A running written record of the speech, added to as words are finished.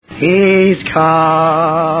He's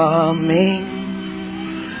coming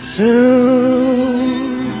soon.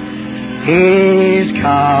 He's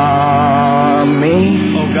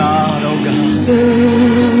coming. Oh God, oh God.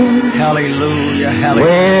 Soon. Hallelujah, hallelujah.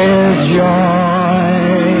 With joy.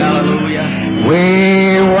 Hallelujah. We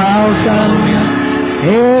welcome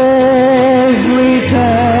His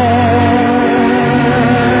return.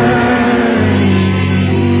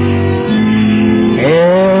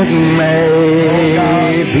 It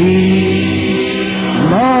may be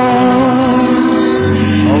long.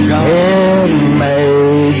 Oh God. It may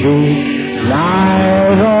be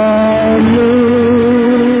night or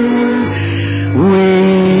noon. We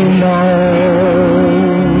know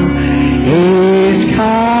He's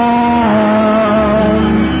coming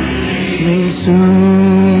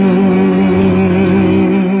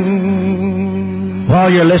soon. While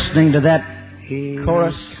you're listening to that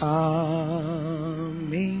chorus, coming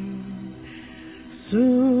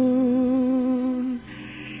soon.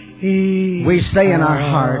 we say in our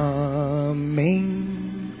heart,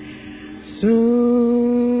 coming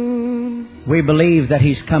soon. we believe that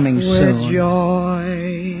He's coming With soon.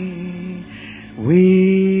 joy,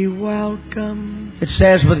 we welcome It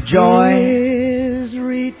says with joy, His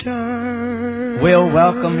return. we'll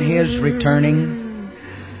welcome His returning.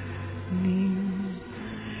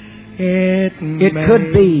 It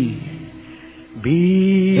could be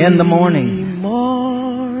in the morning.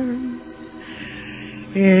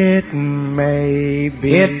 It may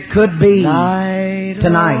be. It could be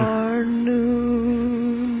tonight. Or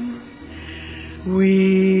noon.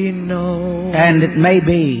 We know. And it may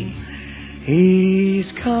be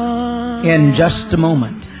He's coming in just a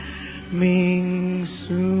moment.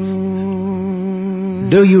 Soon.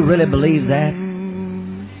 Do you really believe that?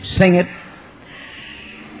 Sing it.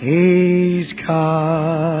 He's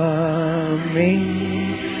coming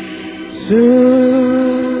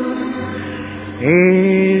soon.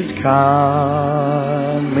 He's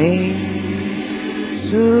coming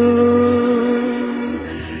soon.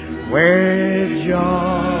 With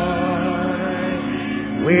joy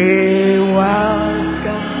we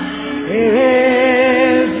welcome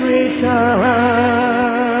His return.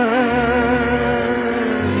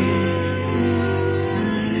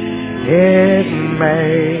 It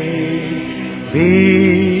may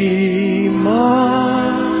be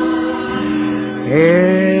morn,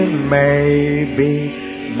 it may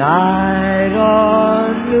be night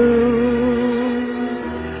or noon.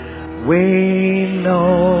 We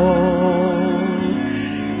know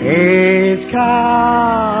He's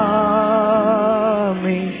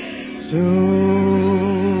coming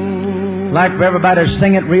soon. Like for everybody to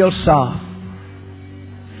sing it real soft.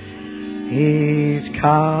 He's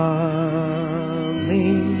coming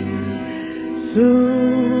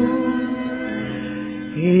soon.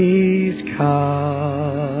 He's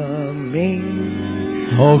coming.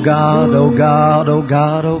 Oh God, oh God, oh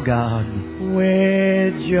God, oh God.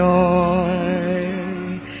 With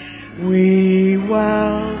joy we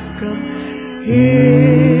welcome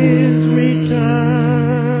His return.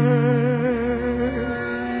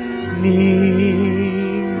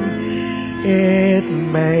 It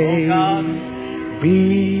may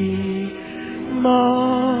be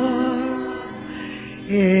morn,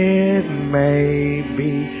 it may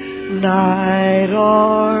be night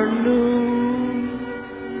or noon.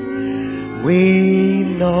 We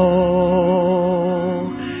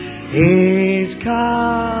know He's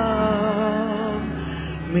coming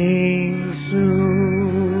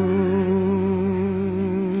soon.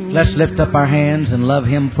 Let's lift up our hands and love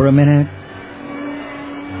Him for a minute.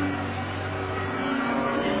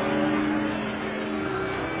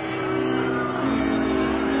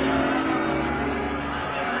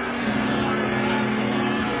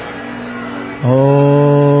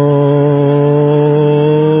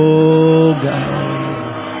 Oh God.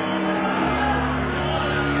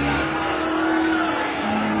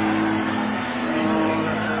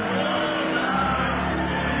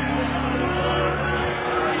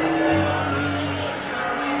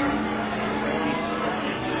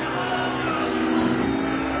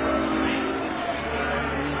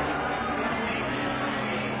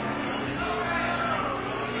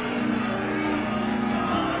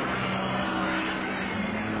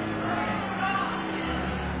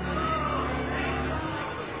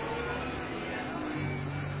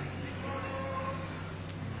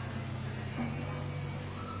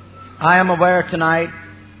 I am aware tonight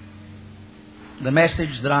the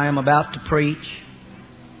message that I am about to preach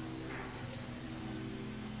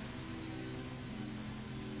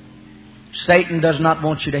Satan does not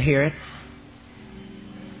want you to hear it.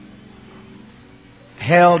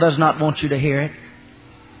 Hell does not want you to hear it.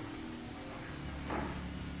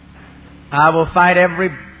 I will fight every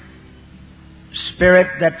spirit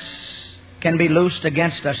that can be loosed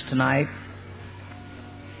against us tonight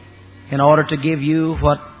in order to give you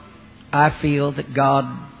what I feel that God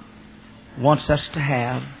wants us to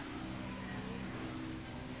have.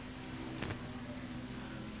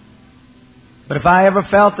 But if I ever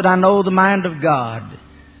felt that I know the mind of God,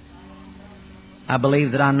 I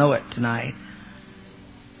believe that I know it tonight.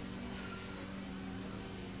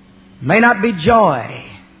 May not be joy.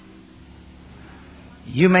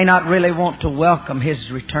 You may not really want to welcome His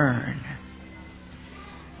return.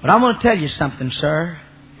 But I want to tell you something, sir.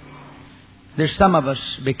 There's some of us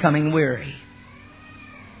becoming weary.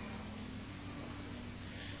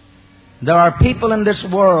 There are people in this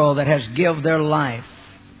world that has given their life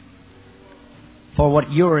for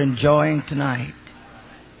what you're enjoying tonight.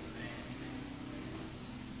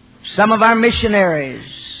 Some of our missionaries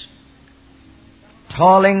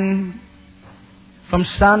toiling from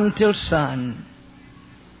sun till sun.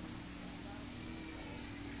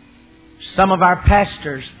 Some of our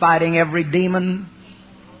pastors fighting every demon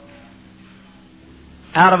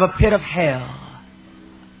out of a pit of hell.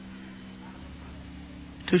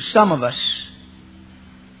 To some of us,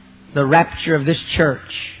 the rapture of this church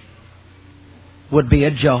would be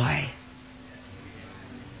a joy.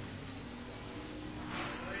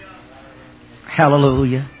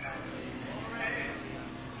 Hallelujah.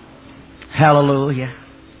 Hallelujah.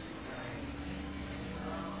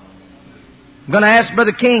 I'm going to ask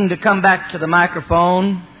Brother King to come back to the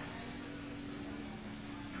microphone.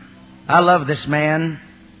 I love this man.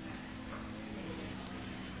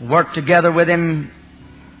 Worked together with him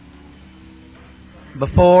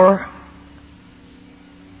before.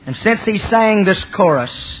 And since he sang this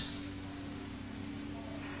chorus,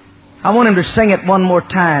 I want him to sing it one more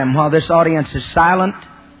time while this audience is silent.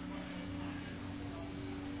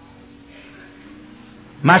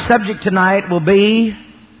 My subject tonight will be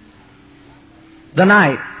the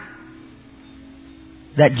night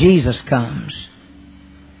that Jesus comes.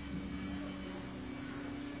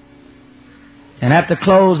 And at the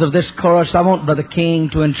close of this chorus, I want Brother King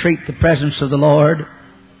to entreat the presence of the Lord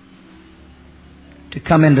to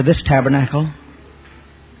come into this tabernacle.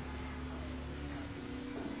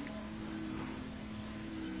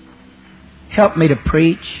 Help me to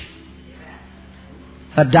preach.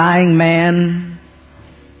 A dying man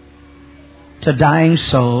to dying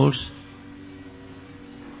souls.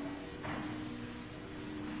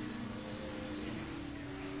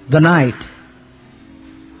 The night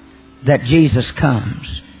that Jesus comes.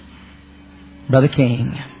 Brother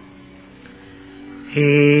King.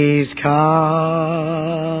 He's coming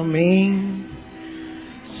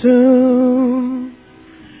soon.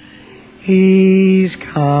 He's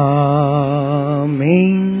coming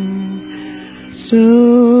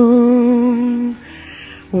soon.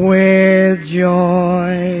 With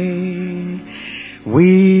joy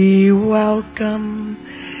we welcome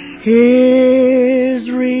His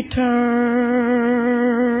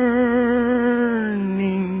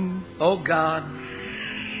returning. Oh God.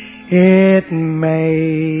 It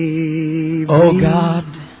may Oh be God.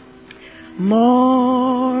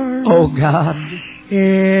 morn. Oh God.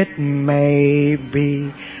 It may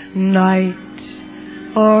be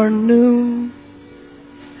night or noon.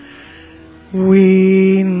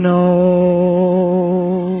 We know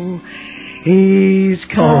He's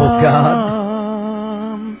coming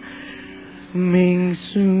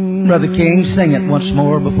soon. Brother King, sing it once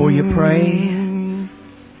more before you pray.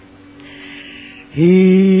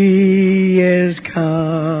 He is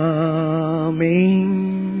coming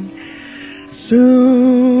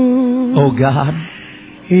soon. Oh God.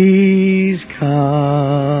 He's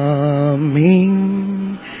coming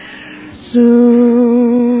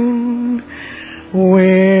soon.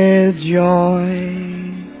 With joy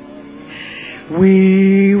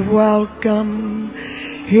we welcome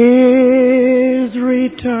His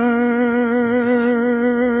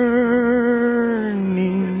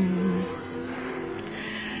returning.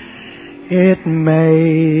 It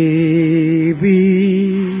may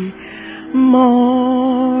be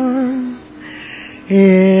morn.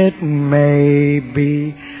 It may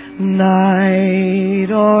be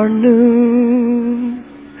night or noon.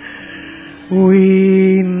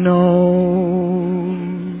 We know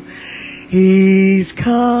He's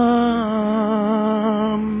coming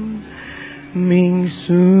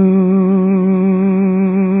soon.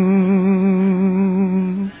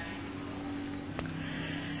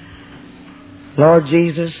 Lord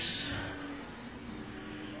Jesus,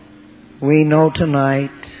 we know tonight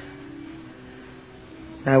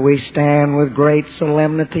that we stand with great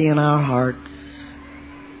solemnity in our hearts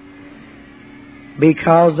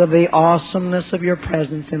because of the awesomeness of your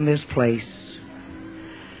presence in this place.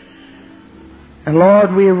 And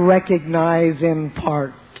Lord, we recognize in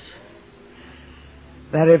part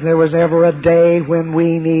that if there was ever a day when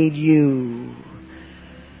we need you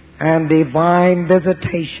and divine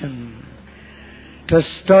visitation to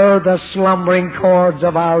stir the slumbering chords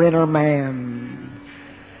of our inner man,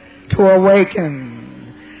 to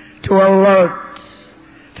awaken, to alert,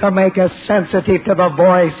 to make us sensitive to the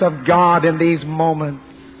voice of God in these moments,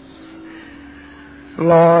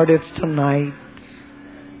 Lord, it's tonight.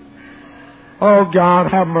 Oh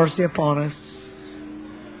God, have mercy upon us.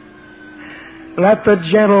 Let the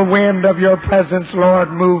gentle wind of your presence, Lord,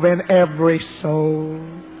 move in every soul.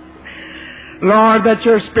 Lord, that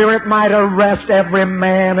your Spirit might arrest every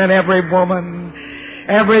man and every woman,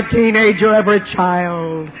 every teenager, every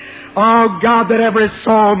child. Oh God, that every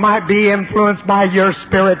soul might be influenced by your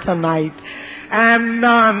Spirit tonight, and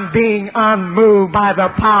none being unmoved by the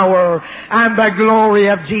power and the glory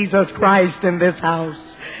of Jesus Christ in this house.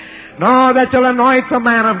 No, that you'll anoint the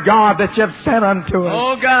man of God that you've sent unto us.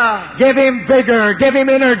 Oh God. Give him vigor, give him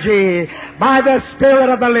energy. By the Spirit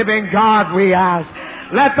of the living God we ask.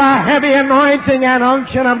 Let the heavy anointing and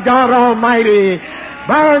unction of God Almighty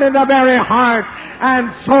burn in the very heart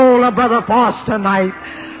and soul of Brother Fauss tonight.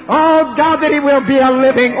 Oh God, that he will be a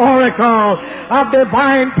living oracle of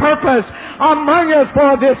divine purpose among us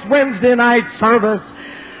for this Wednesday night service.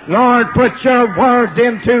 Lord, put your words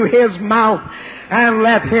into his mouth and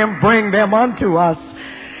let him bring them unto us.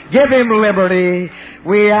 Give him liberty,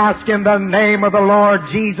 we ask in the name of the Lord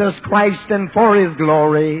Jesus Christ and for his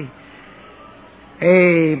glory.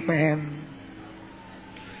 Amen.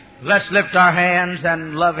 Let's lift our hands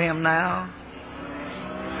and love him now.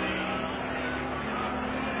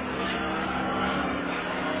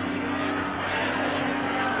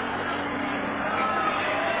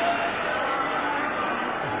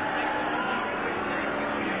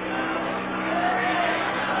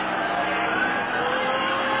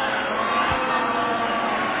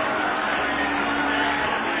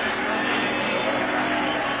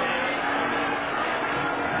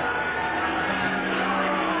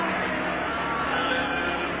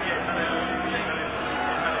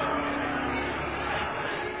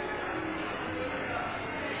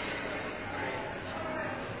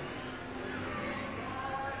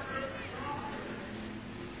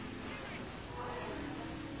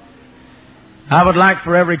 I would like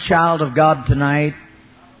for every child of God tonight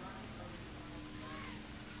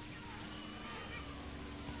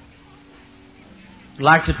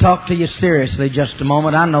like to talk to you seriously just a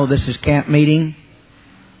moment. I know this is camp meeting,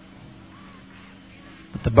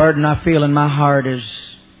 but the burden I feel in my heart is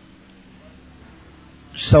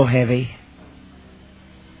so heavy.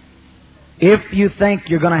 If you think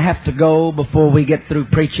you're going to have to go before we get through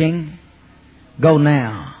preaching, go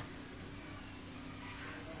now.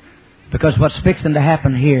 Because what's fixing to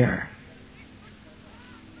happen here,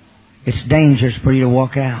 it's dangerous for you to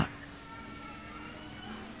walk out.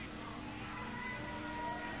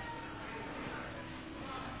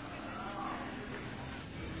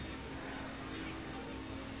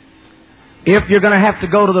 If you're going to have to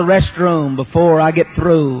go to the restroom before I get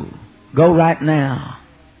through, go right now.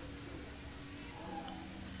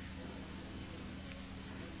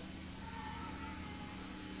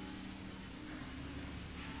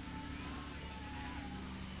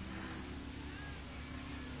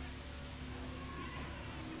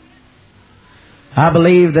 I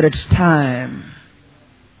believe that it's time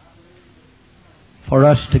for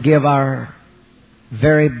us to give our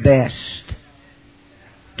very best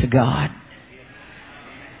to God.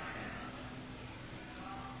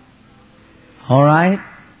 All right?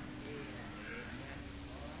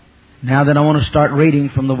 Now then, I want to start reading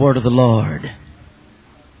from the Word of the Lord.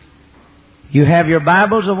 You have your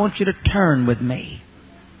Bibles. I want you to turn with me.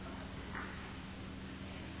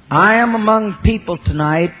 I am among people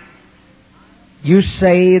tonight. You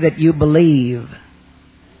say that you believe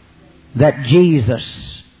that Jesus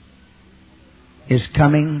is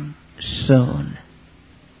coming soon.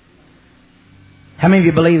 How many of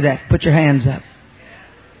you believe that? Put your hands up.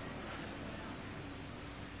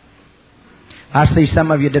 I see some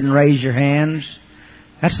of you didn't raise your hands.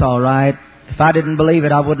 That's all right. If I didn't believe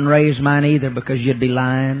it, I wouldn't raise mine either, because you'd be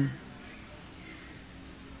lying.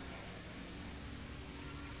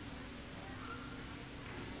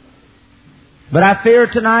 But I fear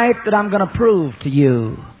tonight that I'm going to prove to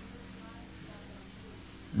you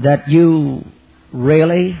that you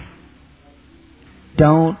really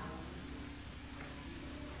don't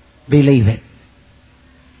believe it.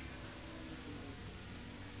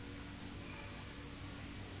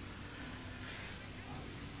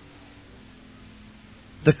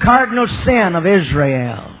 The cardinal sin of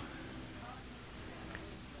Israel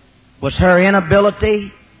was her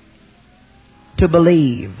inability to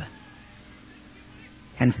believe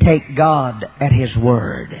and take God at His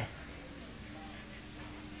word.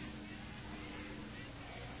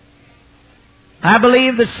 I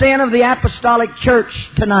believe the sin of the apostolic church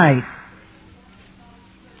tonight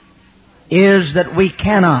is that we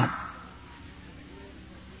cannot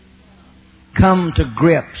come to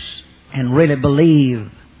grips and really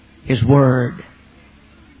believe His word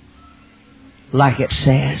like it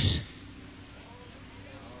says.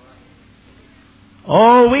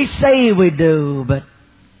 Oh, we say we do, but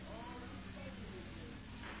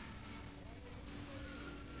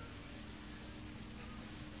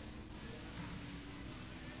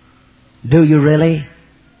do you really?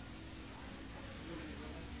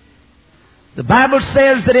 The Bible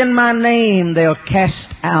says that in my name they'll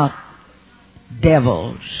cast out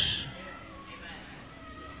devils.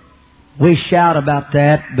 We shout about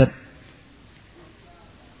that, but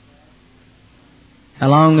how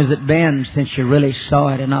long has it been since you really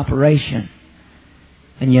saw it in operation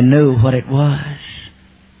and you knew what it was?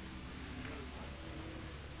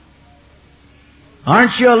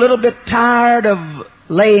 Aren't you a little bit tired of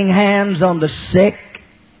laying hands on the sick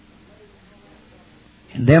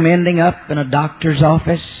and them ending up in a doctor's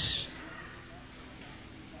office,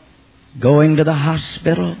 going to the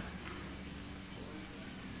hospital?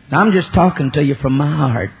 I'm just talking to you from my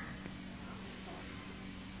heart.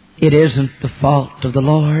 It isn't the fault of the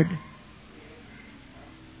Lord.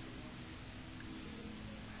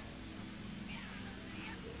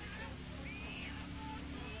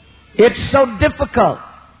 It's so difficult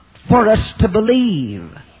for us to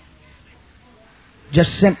believe.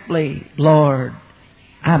 Just simply, Lord,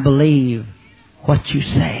 I believe what you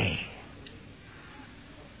say.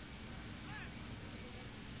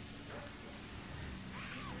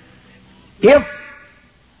 If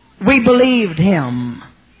we believed Him,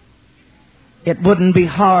 it wouldn't be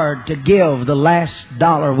hard to give the last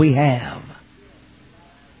dollar we have.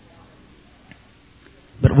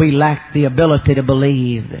 But we lack the ability to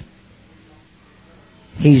believe that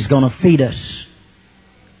He's going to feed us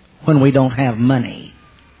when we don't have money.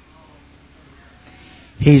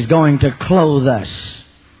 He's going to clothe us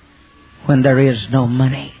when there is no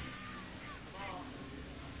money.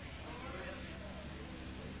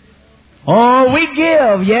 Oh, we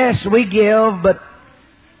give. Yes, we give, but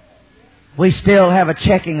we still have a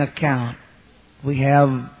checking account. We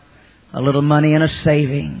have a little money in a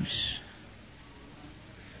savings.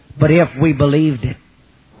 But if we believed it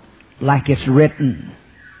like it's written,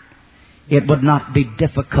 it would not be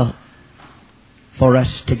difficult for us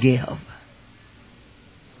to give.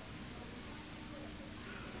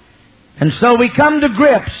 And so we come to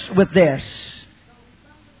grips with this.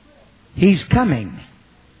 He's coming.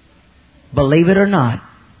 Believe it or not,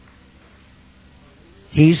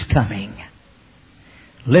 He's coming.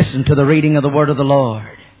 Listen to the reading of the Word of the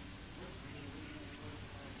Lord.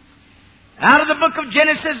 Out of the book of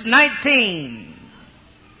Genesis 19,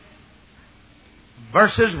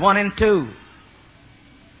 verses 1 and 2.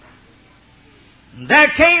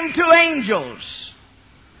 There came two angels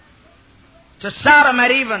to Sodom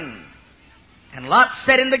at even, and Lot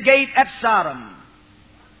sat in the gate at Sodom.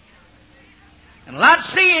 And Lot,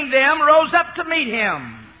 seeing them, rose up to meet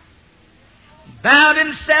him, bowed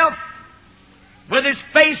himself with his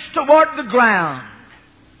face toward the ground.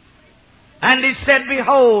 And he said,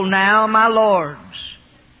 Behold now, my lords,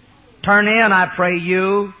 turn in, I pray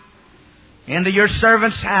you, into your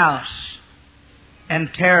servant's house, and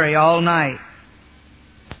tarry all night.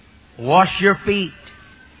 Wash your feet.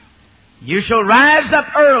 You shall rise up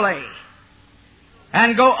early,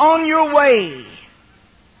 and go on your way.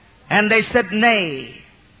 And they said, Nay,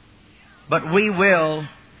 but we will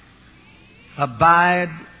abide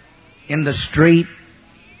in the street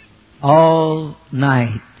all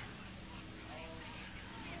night.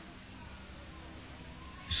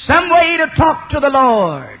 Some way to talk to the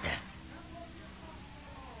Lord.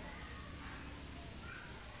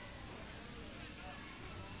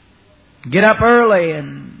 Get up early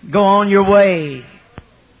and go on your way.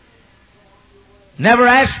 Never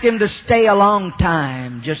ask Him to stay a long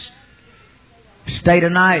time. Just stay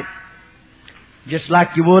tonight, just like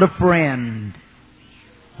you would a friend.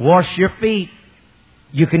 Wash your feet.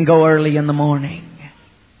 You can go early in the morning.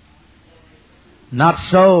 Not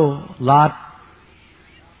so, Lot.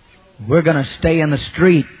 We're going to stay in the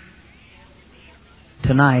street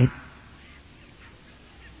tonight.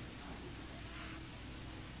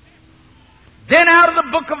 Then out of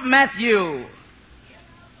the book of Matthew,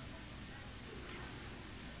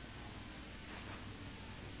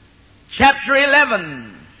 chapter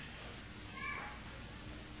 11,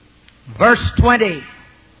 verse 20.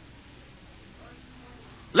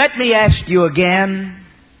 Let me ask you again.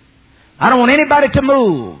 I don't want anybody to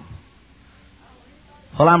move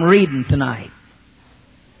while I'm reading tonight.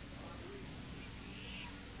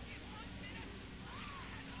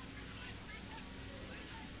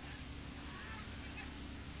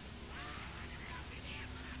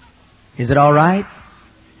 Is it all right?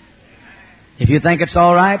 If you think it's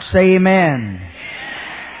all right, say amen.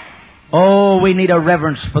 Oh, we need a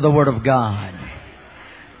reverence for the Word of God.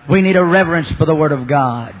 We need a reverence for the Word of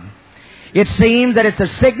God. It seems that it's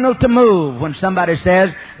a signal to move when somebody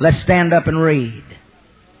says, let's stand up and read.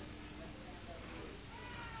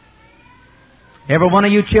 Every one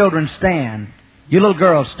of you children stand. You little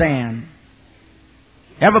girls stand.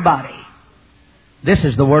 Everybody. This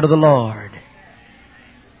is the Word of the Lord.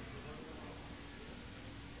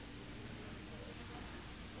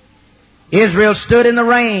 Israel stood in the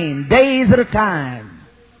rain days at a time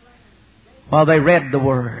while they read the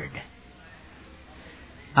Word.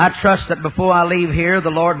 I trust that before I leave here, the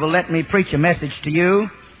Lord will let me preach a message to you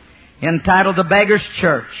entitled The Beggar's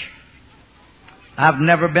Church. I've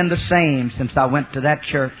never been the same since I went to that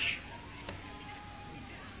church.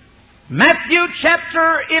 Matthew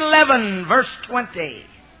chapter 11, verse 20.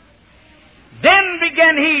 Then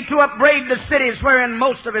began he to upbraid the cities wherein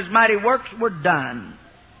most of his mighty works were done,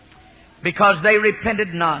 because they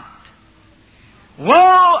repented not.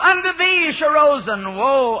 Woe unto thee, Chorazin!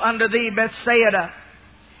 Woe unto thee, Bethsaida!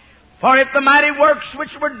 For if the mighty works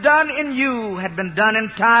which were done in you had been done in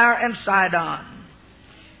Tyre and Sidon,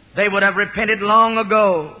 they would have repented long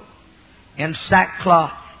ago in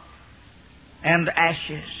sackcloth and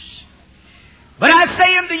ashes. But I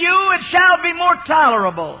say unto you, it shall be more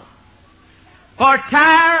tolerable for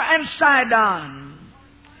Tyre and Sidon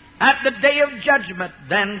at the day of judgment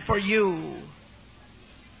than for you.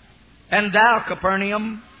 And thou,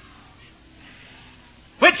 Capernaum,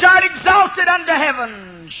 which art exalted unto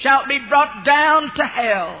heaven, shalt be brought down to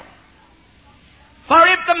hell. For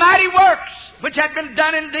if the mighty works which had been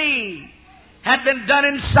done in thee had been done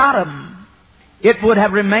in Sodom, it would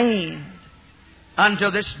have remained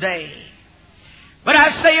unto this day. But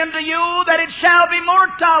I say unto you that it shall be more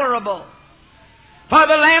tolerable for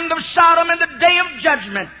the land of Sodom in the day of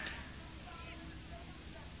judgment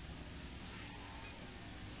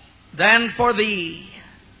than for thee.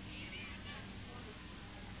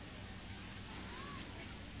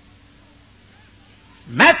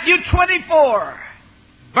 Matthew 24,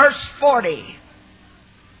 verse 40.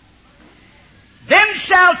 Then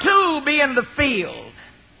shall two be in the field.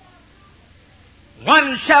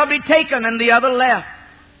 One shall be taken and the other left.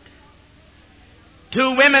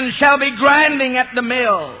 Two women shall be grinding at the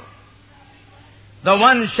mill. The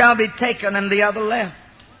one shall be taken and the other left.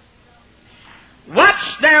 Watch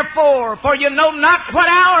therefore, for you know not what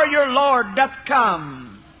hour your Lord doth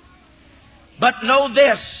come. But know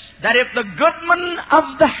this, that if the goodman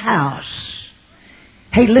of the house,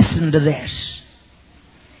 hey, listen to this.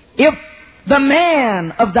 If the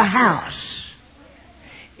man of the house,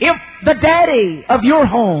 if the daddy of your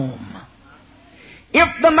home, if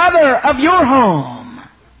the mother of your home,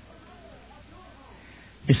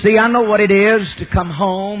 you see, I know what it is to come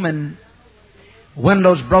home and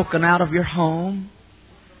windows broken out of your home,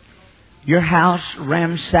 your house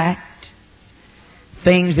ransacked,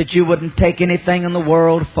 things that you wouldn't take anything in the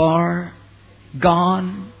world for,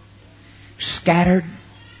 gone, scattered.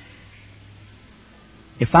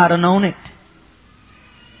 If I'd have known it,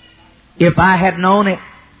 if I had known it,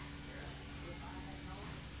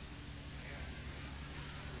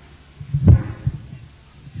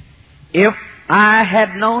 if I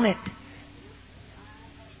had known it,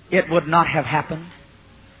 it would not have happened.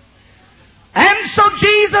 And so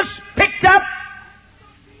Jesus picked up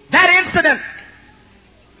that incident.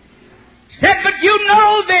 Said, but you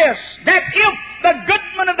know this, that if the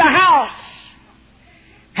goodman of the house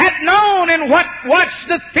had known in what watch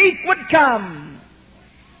the thief would come,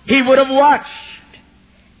 he would have watched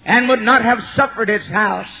and would not have suffered his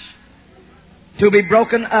house to be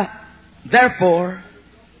broken up. Therefore,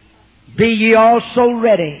 be ye also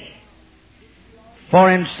ready, for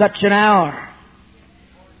in such an hour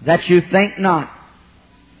that you think not,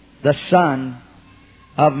 the Son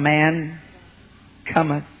of Man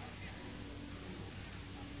cometh.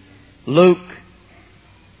 Luke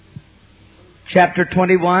chapter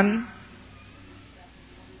 21,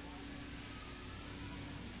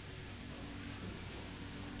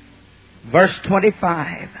 verse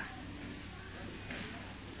 25.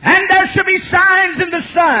 And there shall be signs in the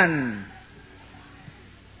sun.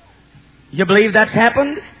 You believe that's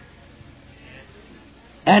happened?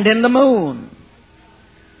 and in the moon,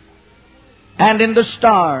 and in the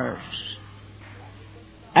stars,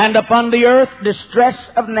 and upon the earth distress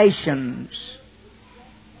of nations,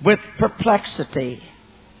 with perplexity,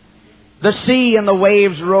 the sea and the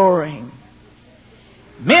waves roaring,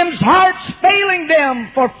 men's hearts failing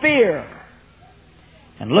them for fear,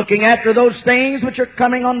 and looking after those things which are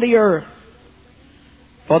coming on the earth.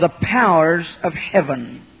 For the powers of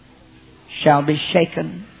heaven shall be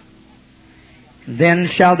shaken. Then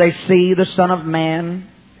shall they see the Son of Man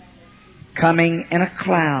coming in a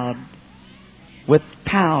cloud with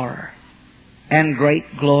power and great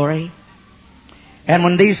glory. And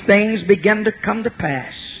when these things begin to come to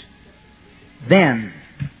pass, then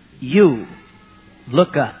you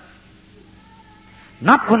look up.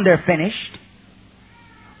 Not when they're finished,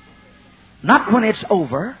 not when it's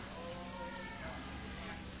over,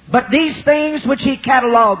 but these things which He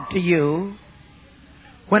cataloged to you,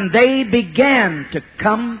 when they began to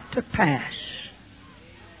come to pass,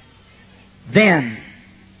 then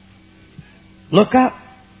look up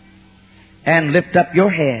and lift up your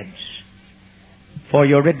heads, for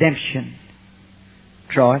your redemption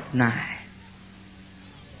draweth nigh.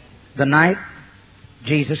 The night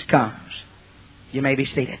Jesus comes. You may be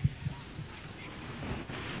seated.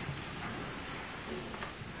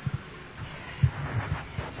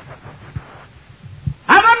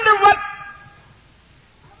 I wonder what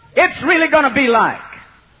it's really going to be like.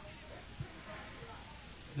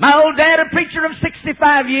 My old dad, a preacher of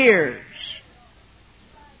 65 years.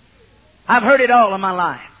 I've heard it all in my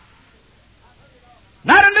life.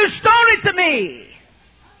 Not a new story to me.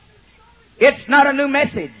 It's not a new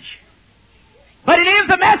message. But it is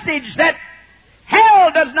a message that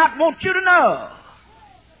hell does not want you to know.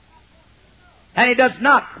 And He does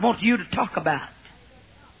not want you to talk about.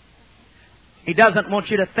 He doesn't want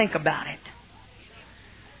you to think about it.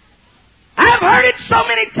 I've heard it so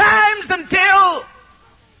many times until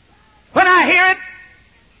when I hear it,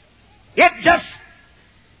 it just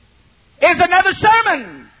is another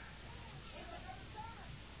sermon.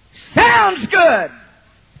 Sounds good.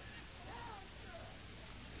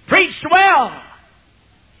 Preached well.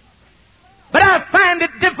 But I find it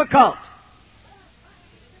difficult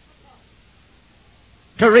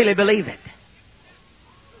to really believe it.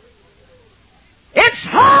 It's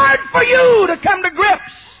hard for you to come to grips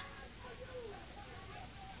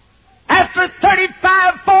after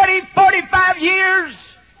 35, 40, 45 years.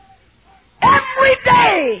 Every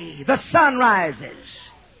day the sun rises.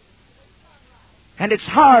 And it's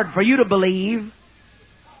hard for you to believe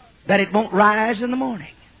that it won't rise in the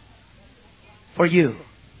morning for you.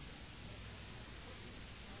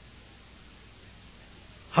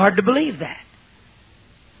 Hard to believe that.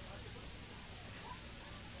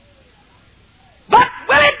 But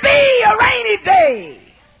will it be a rainy day?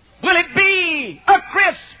 Will it be a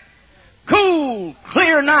crisp, cool,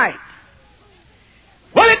 clear night?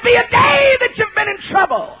 Will it be a day that you've been in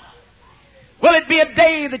trouble? Will it be a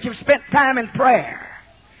day that you've spent time in prayer?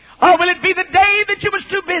 Or will it be the day that you was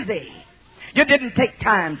too busy? You didn't take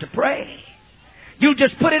time to pray. You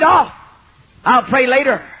just put it off. I'll pray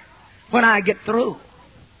later when I get through.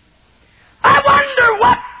 I wonder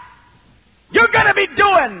what you're going to be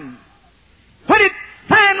doing when it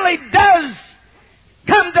finally does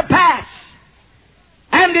come to pass.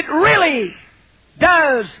 And it really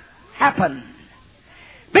does happen.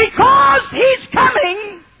 Because He's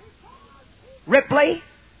coming, Ripley,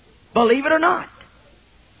 believe it or not.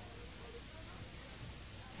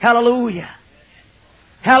 Hallelujah.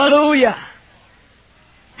 Hallelujah.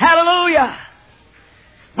 Hallelujah.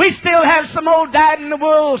 We still have some old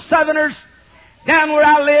dyed-in-the-wool Southerners down where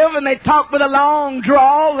I live, and they talk with a long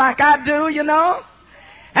drawl like I do, you know.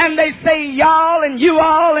 And they say y'all and you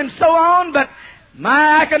all and so on, but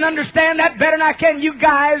I can understand that better than I can you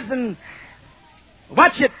guys. And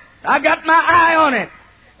watch it. I got my eye on it.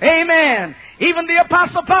 Amen. Even the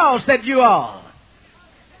Apostle Paul said you all.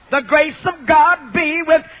 The grace of God be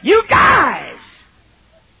with you guys.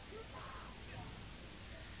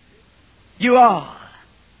 You all.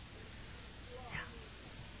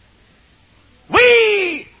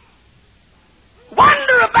 We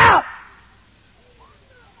wonder about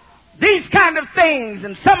these kind of things.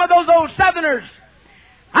 And some of those old Southerners,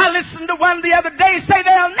 I listened to one the other day say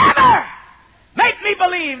they'll never make me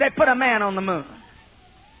believe they put a man on the moon.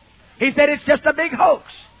 He said it's just a big hoax.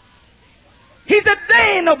 He said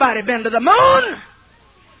there ain't nobody been to the moon.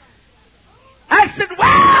 I said,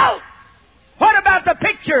 well, what about the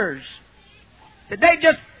pictures? Did they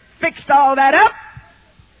just fixed all that up?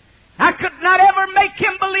 I could not ever make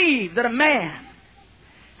him believe that a man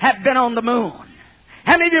had been on the moon.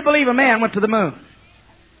 How many of you believe a man went to the moon?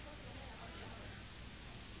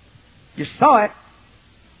 You saw it.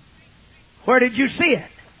 Where did you see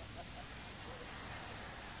it?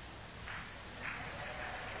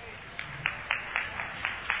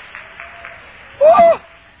 Woo!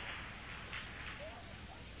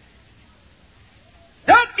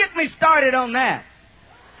 Don't get me started on that.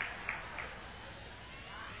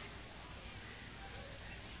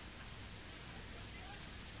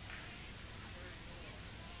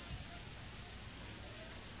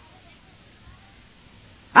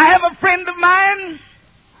 I have a friend of mine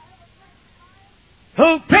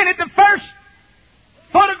who printed the first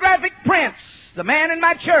photographic prints, the man in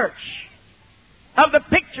my church, of the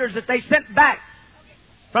pictures that they sent back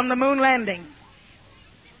from the moon landing.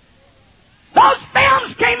 Those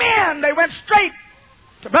films came in. They went straight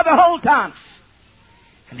to Brother Holtance.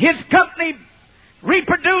 And his company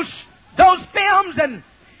reproduced those films, and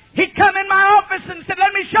he come in my office and said,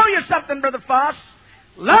 "Let me show you something, Brother Fauss.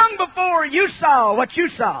 Long before you saw what you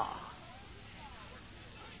saw."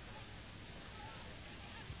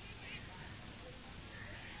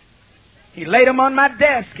 He laid them on my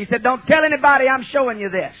desk. He said, "Don't tell anybody I'm showing you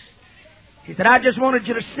this." He said, "I just wanted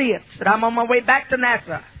you to see it." He said, "I'm on my way back to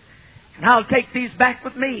NASA, and I'll take these back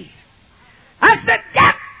with me." I said,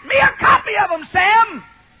 "Get me a copy of them, Sam."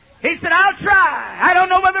 He said, "I'll try. I don't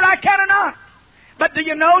know whether I can or not." But do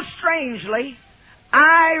you know, strangely,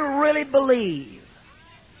 I really believe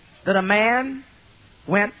that a man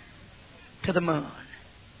went to the moon.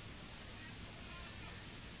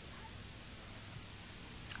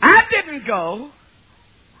 I didn't go.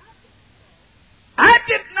 I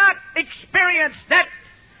did not experience that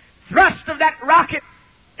thrust of that rocket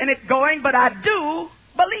and it going, but I do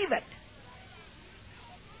believe it.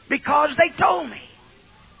 Because they told me.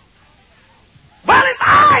 Well, if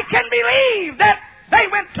I can believe that they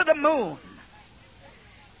went to the moon,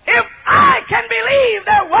 if I can believe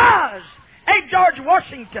there was a George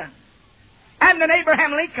Washington and an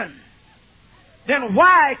Abraham Lincoln, then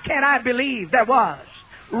why can't I believe there was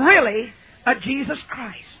really a Jesus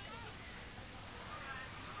Christ?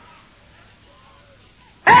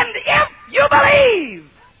 And if you believe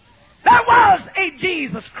there was a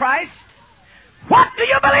Jesus Christ, what do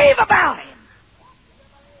you believe about him?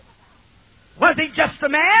 Was he just a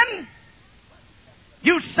man?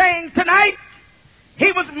 You sang tonight,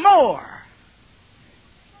 he was more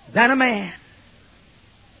than a man.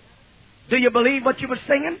 Do you believe what you were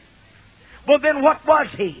singing? Well, then what was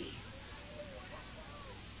he?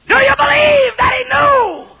 Do you believe that he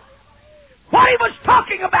knew what he was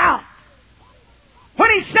talking about when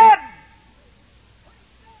he said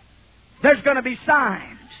there's going to be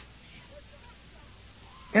signs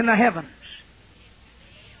in the heavens?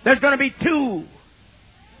 There's going to be 2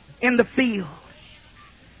 in the field.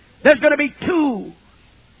 There's going to be 2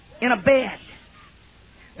 in a bed.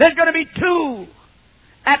 There's going to be 2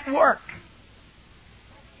 at work.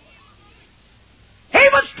 He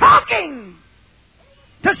was talking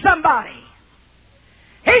to somebody.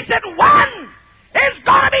 He said, one is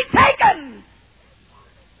going to be taken.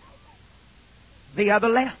 The other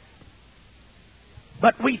left.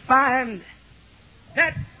 But we find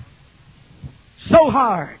that so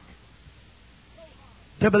hard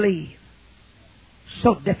to believe.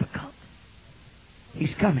 So difficult.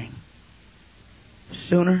 He's coming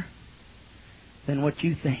sooner than what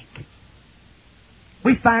you think.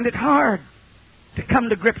 We find it hard to come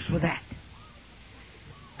to grips with that.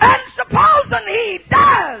 And supposing he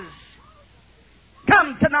does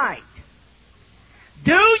come tonight,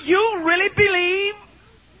 do you really believe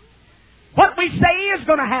what we say is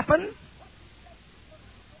going to happen?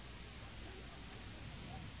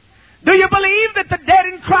 Do you believe that the dead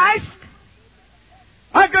in Christ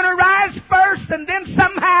are going to rise first, and then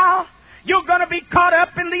somehow you're going to be caught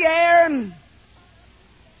up in the air? And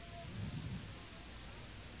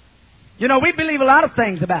you know, we believe a lot of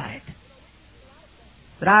things about it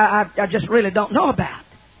that I just really don't know about.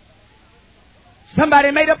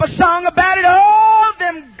 Somebody made up a song about it. Oh,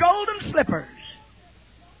 them golden slippers.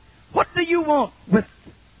 What do you want with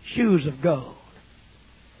shoes of gold?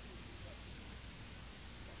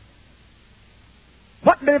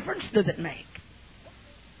 What difference does it make?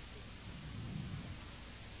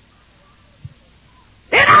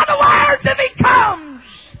 In other words, if he comes,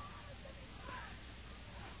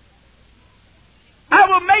 I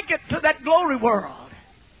will make it to that glory world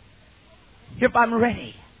if I'm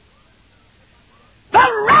ready.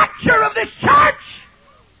 The rapture of this church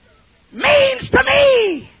means to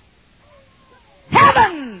me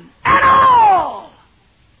heaven and all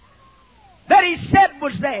that he said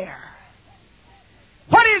was there.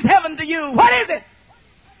 What is heaven to you? What is it?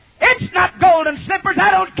 It's not golden slippers.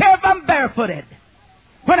 I don't care if I'm barefooted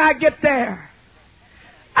when I get there.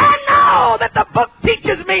 I know know that the book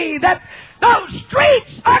teaches me that those streets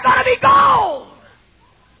are going to be gold.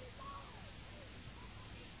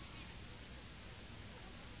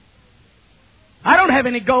 I don't have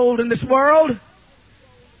any gold in this world.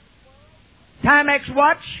 Timex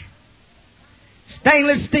watch,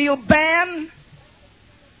 stainless steel band.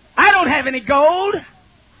 I don't have any gold.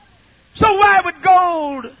 So why would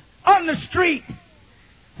gold on the street,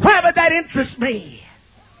 why would that interest me?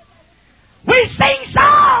 We sing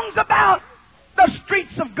songs about the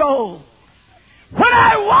streets of gold. When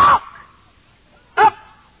I walk up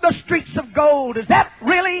the streets of gold, is that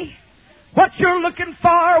really what you're looking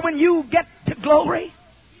for when you get to glory?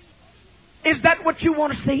 Is that what you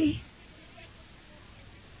want to see?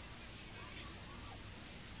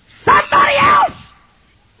 Somebody else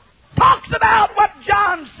talks about what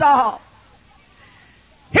John saw.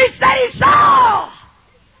 He said he saw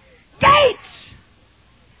gates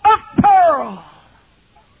of pearl.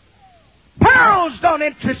 Pearls don't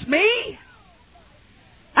interest me.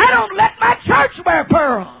 I don't let my church wear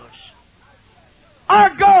pearls or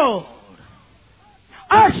gold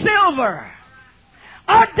or silver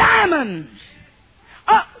or diamonds.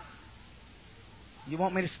 You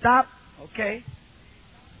want me to stop? Okay.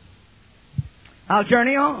 I'll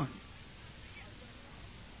journey on.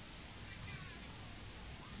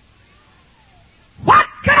 What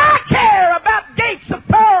can I care about gates of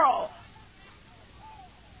pearl?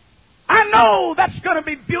 I know that's going to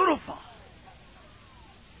be beautiful.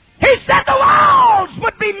 He said the walls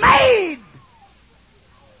would be made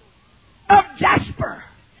of jasper.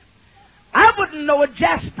 I wouldn't know a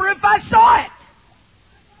jasper if I saw it.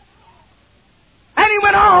 And he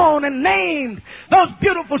went on and named those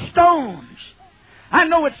beautiful stones. I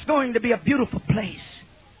know it's going to be a beautiful place.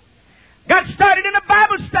 Got started in a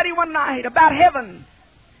Bible study one night about heaven.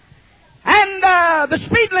 And the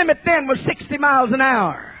speed limit then was 60 miles an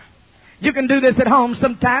hour. You can do this at home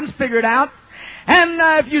sometimes, figure it out.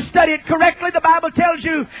 And if you study it correctly, the Bible tells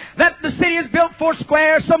you that the city is built 4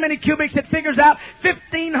 square, so many cubics, it figures out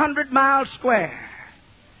 1,500 miles square.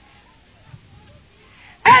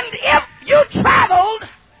 And if you traveled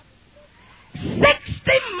 60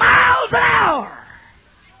 miles an hour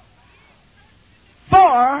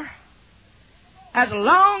for as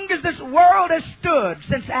long as this world has stood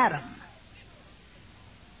since Adam,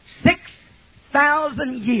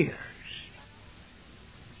 6,000 years.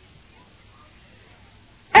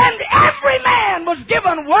 And every man was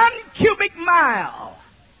given 1 cubic mile.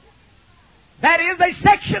 That is a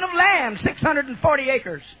section of land, 640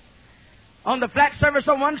 acres. On the flat surface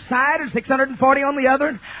on one side and 640 on the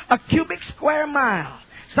other, a cubic square mile.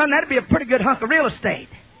 Son, that'd be a pretty good hunk of real estate.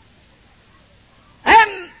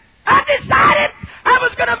 And I decided I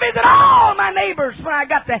was going to visit all my neighbors when I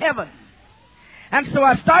got to heaven. And so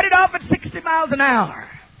I started off at 60 miles an hour.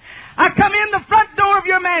 I come in the front door of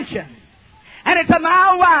your mansion, and it's a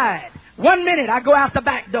mile wide. 1 minute, I go out the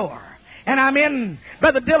back door, and I'm in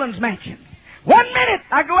Brother Dillon's mansion. 1 minute,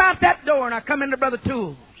 I go out that door, and I come into Brother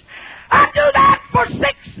Toole's. I do that for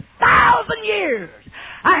 6,000 years.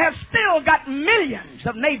 I have still got millions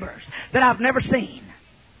of neighbors that I've never seen.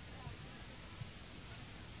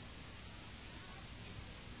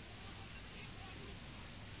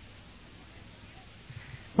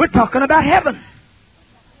 We're talking about heaven.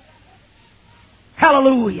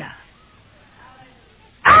 Hallelujah.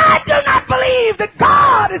 I do not believe that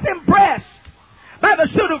God is impressed by the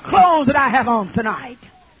suit of clothes that I have on tonight.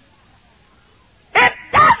 It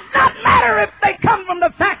does not matter if they come from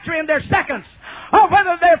the factory in their seconds, or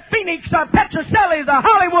whether they're Phoenix or Petrocellis or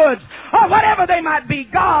Hollywoods or whatever they might be.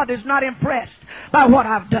 God is not impressed by what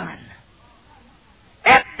I've done.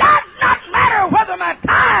 It does not matter whether my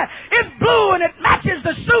tie is blue and it matches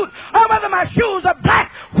the suit, or whether my shoes are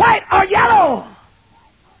black, white, or yellow.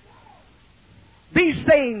 These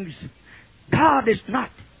things God is not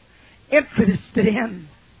interested in.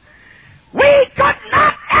 We could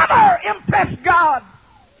not ever impress God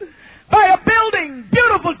by a building,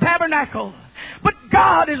 beautiful tabernacle. But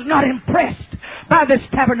God is not impressed by this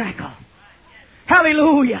tabernacle.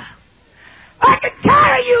 Hallelujah. I could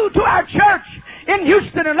carry you to our church in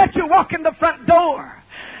Houston and let you walk in the front door.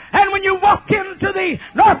 And when you walk into the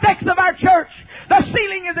narthex of our church, the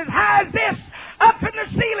ceiling is as high as this. Up in the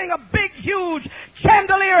ceiling, a big, huge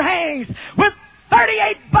chandelier hangs with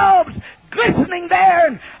 38 bulbs glistening there,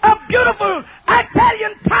 and a beautiful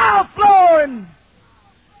Italian tile floor. And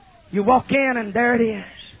you walk in, and there it is.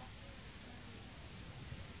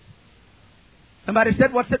 Somebody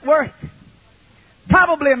said, "What's it worth?"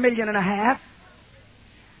 Probably $1.5 million.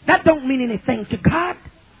 That don't mean anything to God.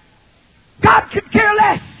 God could care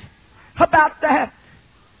less about that.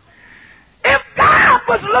 If God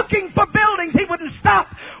was looking for buildings, He wouldn't stop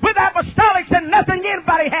with apostolics and nothing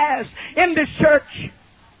anybody has in this church.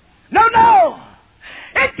 No, no.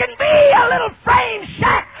 It can be a little frame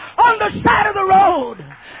shack on the side of the road.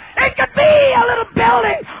 It could be a little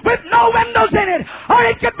building with no windows in it. Or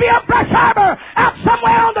it could be a brush arbor out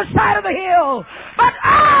somewhere on the side of the hill. But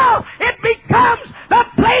it becomes the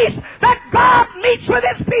place that God meets with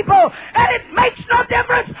His people. And it makes no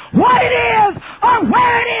difference what it is or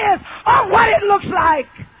where it is or what it looks like.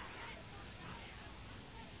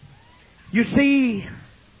 You see,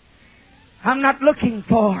 I'm not looking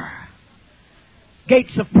for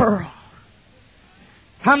gates of pearl.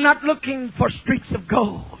 I'm not looking for streets of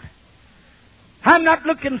gold. I'm not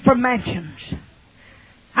looking for mansions.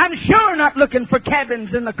 I'm sure not looking for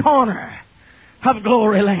cabins in the corner of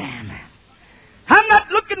glory land. I'm not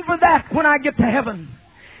looking for that when I get to heaven.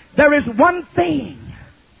 There is one thing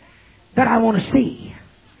that I want to see.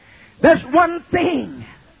 There's one thing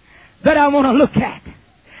that I want to look at.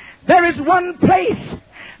 There is one place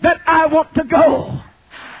that I want to go.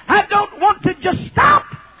 I don't want to just stop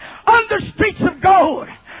on the streets of gold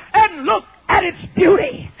and look at its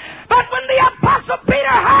beauty. But when the Apostle Peter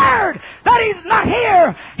heard that He's not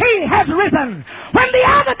here, he has risen. When the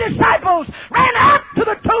other disciples ran out to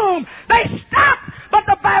the tomb, they stopped. But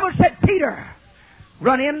the Bible said, Peter,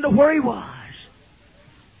 run into where he was.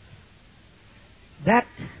 That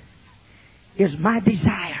is my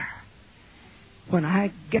desire. When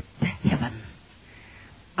I get to heaven,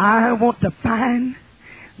 I want to find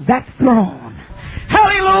that throne.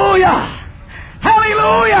 Hallelujah!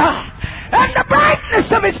 Hallelujah! And the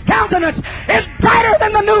brightness of His countenance is brighter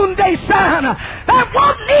than the noonday sun. There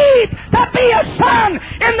won't need to be a sun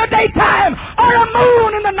in the daytime or a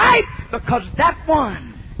moon in the night, because that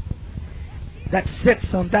one that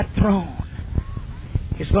sits on that throne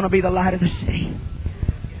is going to be the light of the city.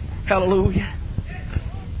 Hallelujah.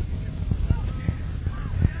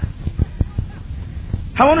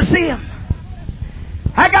 I want to see Him.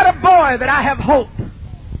 I got a boy that I have hope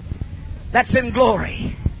that's in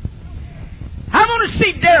glory. I want to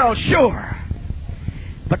see Darrell, sure.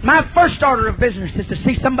 But my first order of business is to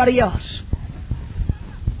see somebody else.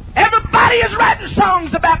 Everybody is writing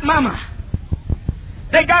songs about Mama.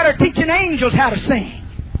 They got her teaching angels how to sing.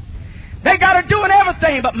 They got her doing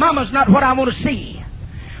everything, but Mama's not what I want to see.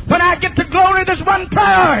 When I get to glory, there's one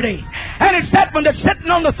priority, and it's that one that's sitting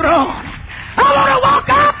on the throne. I want to walk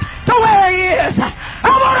up to where He is. I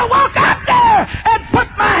want to walk up there and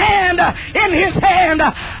put my hand in His hand.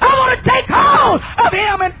 I want to take hold of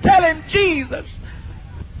Him and tell Him, Jesus,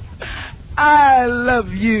 I love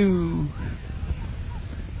You.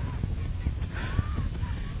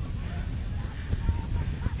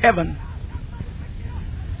 Heaven.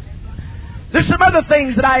 There's some other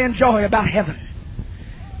things that I enjoy about heaven.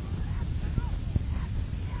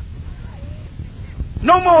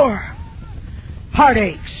 No more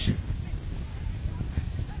heartaches.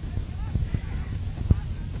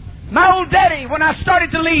 My old daddy, when I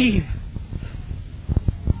started to leave,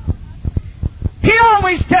 he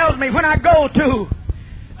always tells me when I go to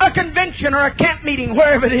a convention or a camp meeting,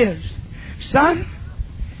 wherever it is, son,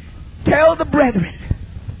 tell the brethren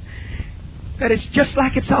that it's just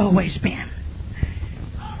like it's always been,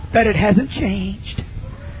 that it hasn't changed.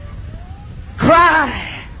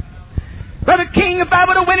 Cry. Brother King, if I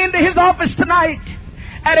would have went into his office tonight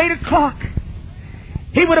at 8 o'clock,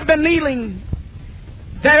 he would have been kneeling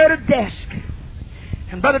there at a desk.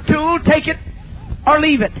 And Brother Toole, take it or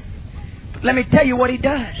leave it. But let me tell you what he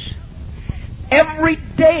does. Every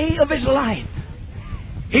day of his life,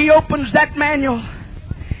 he opens that manual,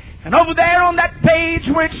 and over there on that page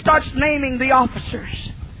where it starts naming the officers,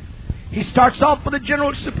 he starts off with the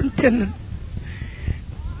general superintendent,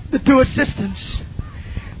 the 2 assistants,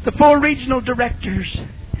 the 4 regional directors,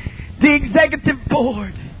 the executive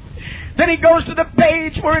board. Then he goes to the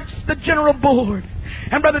page where it's the general board.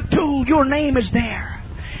 And Brother Toole, your name is there.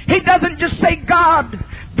 He doesn't just say, God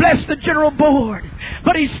bless the general board,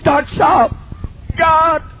 but he starts off,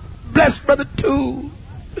 God bless Brother Toole.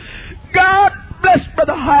 God bless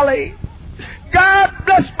Brother Holly. God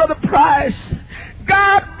bless Brother Price.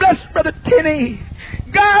 God bless Brother Tinney.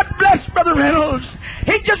 God bless Brother Reynolds.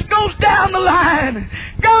 He just goes down the line.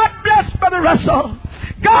 God bless Brother Russell.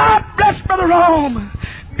 God bless Brother Rome.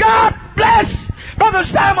 God bless Brother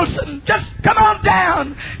Samuelson. Just come on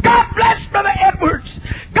down. God bless Brother Edwards.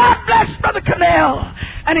 God bless Brother Cannell.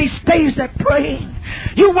 And he stays there praying.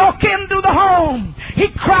 You walk into the home. He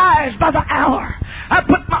cries by the hour. I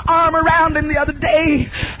put my arm around him the other day.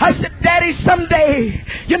 I said, Daddy, someday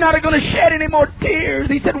you're not going to shed any more tears.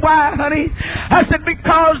 He said, why, honey? I said,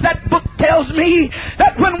 because that book tells me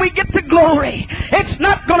that when we get to glory, it's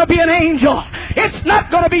not going to be an angel. It's not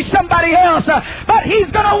going to be somebody else. But He's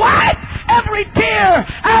going to wipe every tear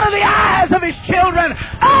out of the eyes of His children.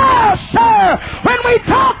 Oh, sir, when we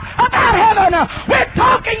talk about heaven, we're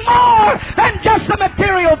talking more than just the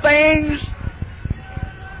material things.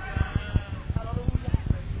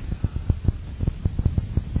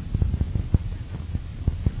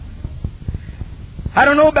 I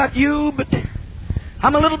don't know about you, but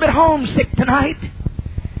I'm a little bit homesick tonight.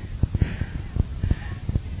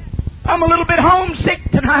 I'm a little bit homesick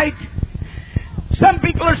tonight. Some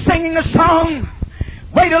people are singing a song,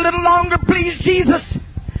 wait a little longer, please, Jesus.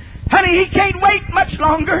 Honey, He can't wait much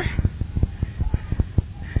longer.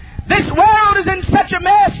 This world is in such a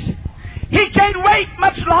mess. He can't wait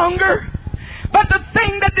much longer. But the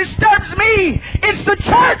thing that disturbs me is the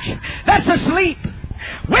church that's asleep.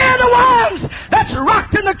 We're the ones that's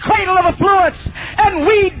rocked in the cradle of affluence, and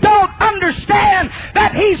we don't understand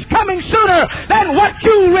that He's coming sooner than what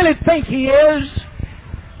you really think He is.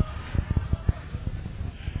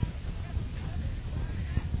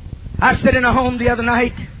 I sat in a home the other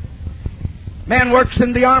night. Man works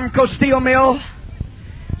in the Armco steel mill.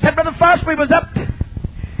 Said, Brother Fauss, we was up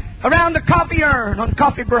around the coffee urn on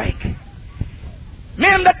coffee break.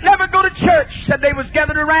 Men that never go to church said they was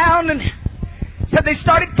gathered around and said they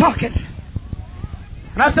started talking.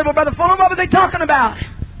 And I said, well, Brother Fuller, what were they talking about?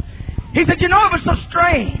 He said, you know, it was so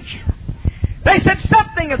strange. They said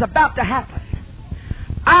something is about to happen.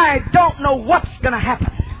 I don't know what's going to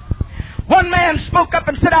happen. One man spoke up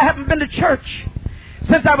and said, I haven't been to church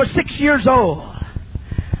since I was 6 years old.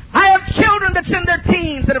 I have children that's in their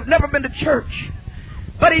teens that have never been to church.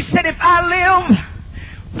 But he said, if I live,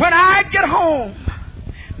 when I get home,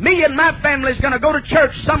 me and my family is going to go to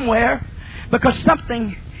church somewhere because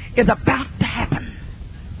something is about to happen.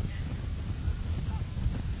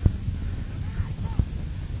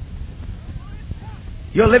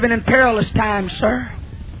 You're living in perilous times, sir.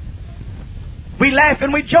 We laugh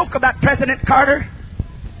and we joke about President Carter.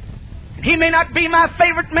 He may not be my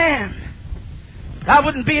favorite man. I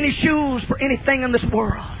wouldn't be in his shoes for anything in this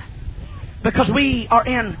world, because we are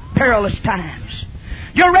in perilous times.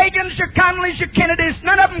 Your Reagans, your Connollys, your Kennedys,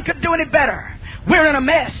 none of them could do any better. We're in a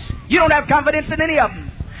mess. You don't have confidence in any of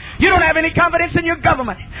them. You don't have any confidence in your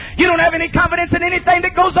government. You don't have any confidence in anything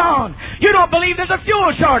that goes on. You don't believe there's a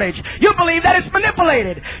fuel shortage. You believe that it's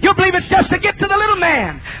manipulated. You believe it's just to get to the little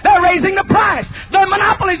man. They're raising the price. The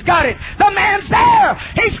monopoly's got it. The man's there.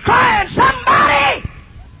 He's crying, somebody!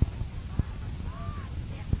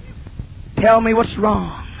 Tell me what's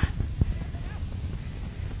wrong.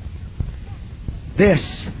 This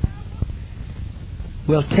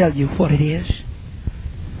will tell you what it is.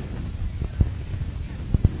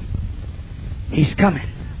 He's coming.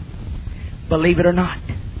 Believe it or not.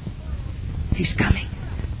 He's coming.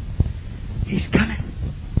 He's coming.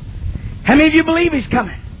 How many of you believe He's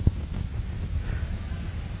coming?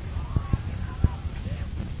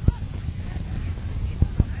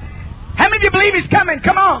 How many of you believe He's coming?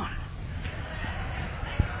 Come on.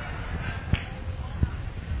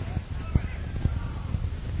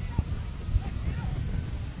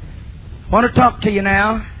 I want to talk to you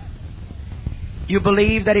now. You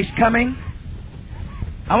believe that He's coming?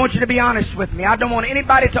 I want you to be honest with me. I don't want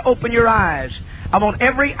anybody to open your eyes. I want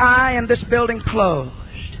every eye in this building closed.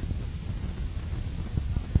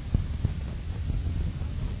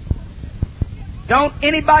 Don't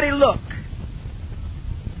anybody look.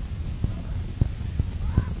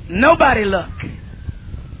 Nobody look.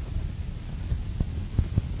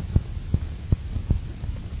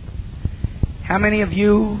 How many of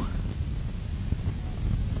you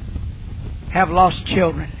have lost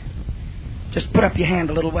children? Just put up your hand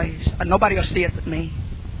a little ways. Nobody will see it but me.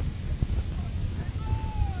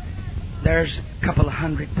 There's a couple of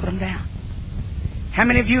hundred. Put them down. How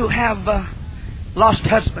many of you have lost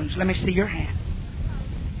husbands? Let me see your hand.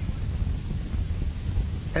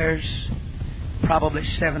 There's probably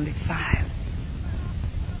 75.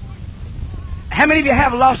 How many of you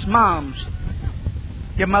have lost moms?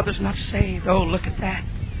 Your mother's not saved. Oh, look at that.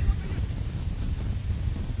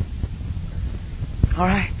 All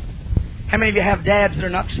right. How many of you have dads that are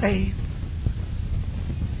not saved?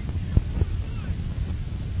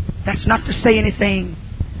 That's not to say anything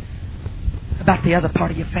about the other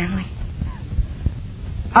part of your family.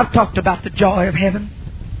 I've talked about the joy of heaven.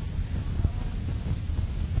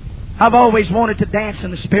 I've always wanted to dance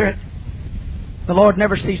in the Spirit. The Lord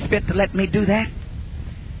never sees fit to let me do that.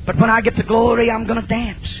 But when I get to glory, I'm going to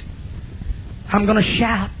dance. I'm going to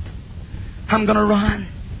shout. I'm going to run.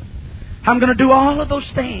 I'm going to do all of those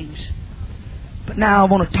things. But now I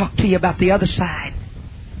want to talk to you about the other side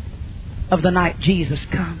of the night Jesus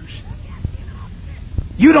comes.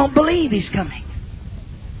 You don't believe He's coming.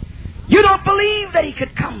 You don't believe that He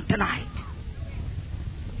could come tonight.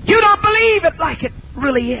 You don't believe it like it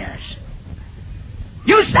really is.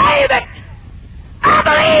 You say that I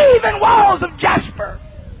believe in walls of jasper.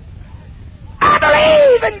 I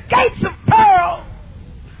believe in gates of pearl.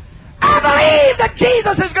 I believe that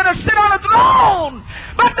Jesus is going to sit on a throne.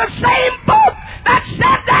 But the same book that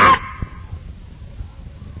said that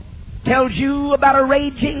tells you about a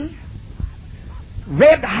raging,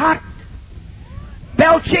 red-hot,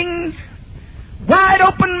 belching,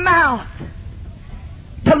 wide-open mouth.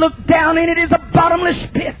 To look down in it is a bottomless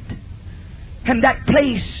pit. And that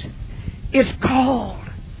place is called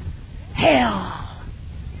hell.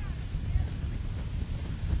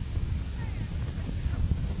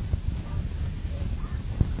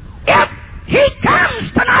 If He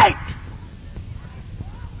comes tonight,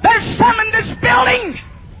 there's some in this building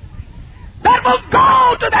that will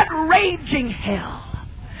go to that raging hell.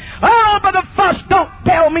 Oh, Brother Fauss, don't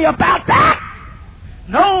tell me about that.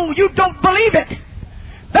 No, you don't believe it.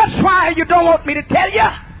 That's why you don't want me to tell you.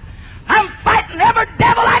 I'm fighting every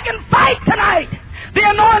devil I can fight tonight. The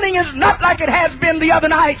anointing is not like it has been the other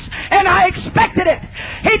nights, and I expected it.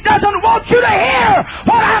 He doesn't want you to hear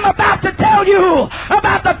what I'm about to tell you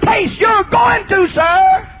about the place you're going to,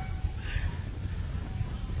 sir.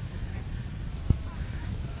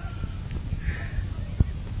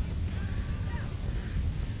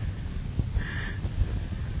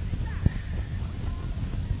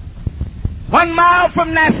 One mile from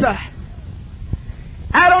NASA,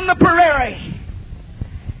 out on the prairie,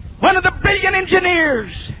 one of the brilliant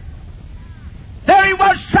engineers, there he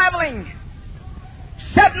was traveling.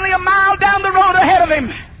 Suddenly, a mile down the road ahead of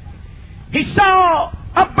him, he saw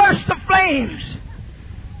a burst of flames,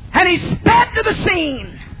 and he sped to the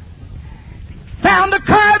scene, found a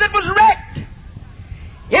car that was wrecked.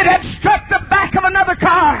 It had struck the back of another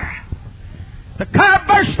car. The car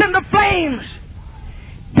burst into flames.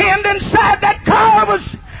 Pinned inside that car was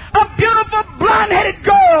a beautiful blonde-headed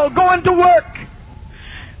girl going to work.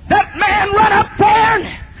 That man ran up there and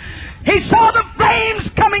he saw the flames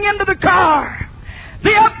coming into the car.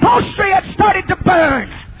 The upholstery had started to burn.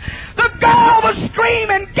 The girl was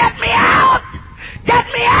screaming, "Get me out! Get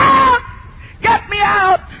me out! Get me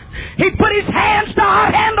out!" He put his hands to our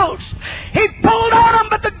handles. He pulled on them,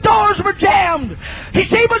 but the doors were jammed.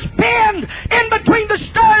 She was pinned in between the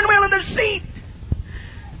steering wheel and the seat.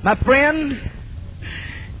 My friend,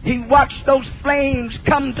 he watched those flames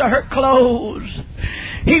come to her clothes.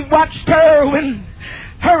 He watched her when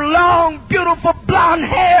her long, beautiful blonde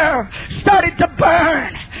hair started to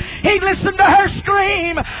burn. He listened to her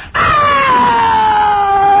scream, "Oh!"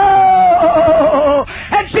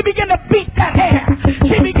 And she began to beat that hair.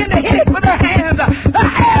 She began to hit it with her hands. The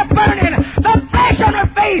hair burning, the flesh on her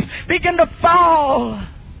face began to fall.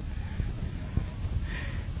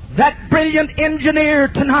 That brilliant engineer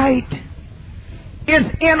tonight is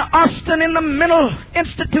in Austin in the mental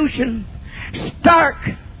institution, stark,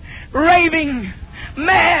 raving,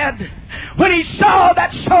 mad, when he saw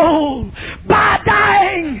that soul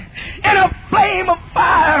dying in a flame of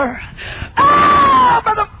fire. Ah,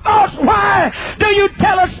 Brother Fauss, why do you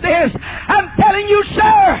tell us this? I'm telling you,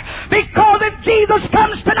 sir, because if Jesus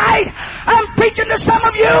comes tonight, I'm preaching to some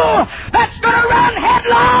of you that's going to run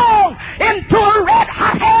headlong into a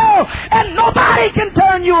red-hot hell, and nobody can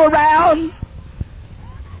turn you around.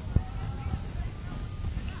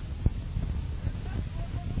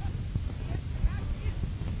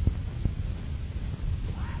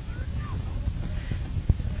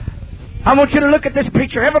 I want you to look at this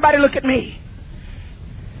picture. Everybody look at me.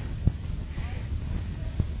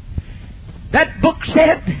 That book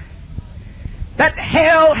said that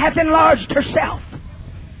hell hath enlarged herself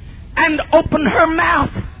and opened her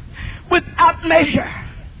mouth without measure.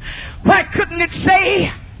 Why couldn't it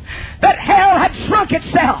say that hell had shrunk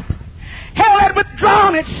itself? Hell had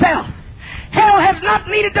withdrawn itself. Hell has not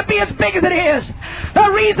needed to be as big as it is.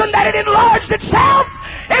 The reason that it enlarged itself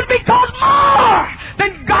is because more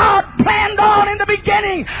than God planned on in the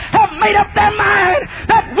beginning have made up their mind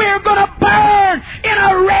that we're going to burn in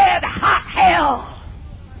a red hot hell.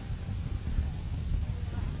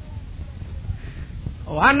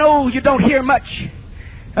 Oh, I know you don't hear much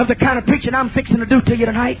of the kind of preaching I'm fixing to do to you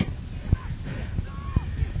tonight.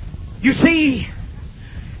 You see,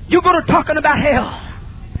 you're going to talking about hell.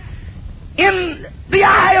 In the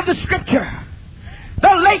eye of the Scripture,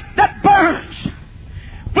 the lake that burns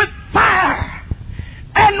with fire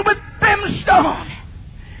and with brimstone.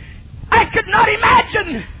 I could not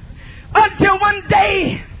imagine until one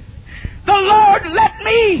day the Lord let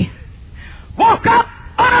me walk up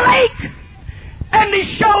on a lake, and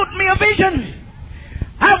He showed me a vision.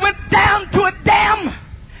 I went down to a dam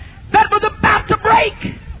that was about to break.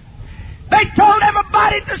 They told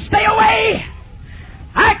everybody to stay away.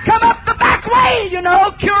 I come up the back way,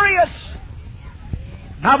 curious.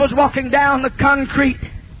 I was walking down the concrete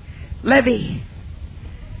levee,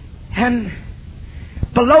 and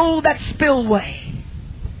below that spillway,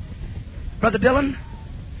 Brother Dillon,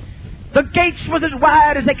 the gates was as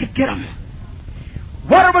wide as they could get them.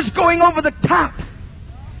 Water was going over the top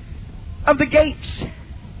of the gates.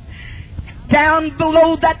 Down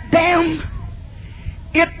below that dam,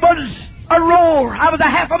 it was a roar. I was a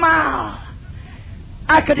half a mile.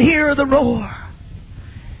 I could hear the roar.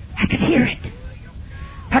 I could hear it.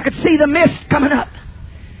 I could see the mist coming up.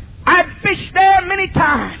 I'd fished there many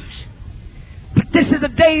times, but this is the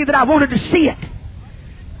day that I wanted to see it.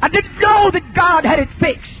 I didn't know that God had it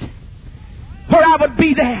fixed where I would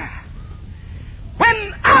be there.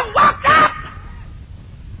 When I walked up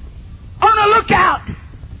on a lookout,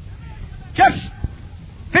 just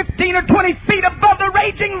 15 or 20 feet above the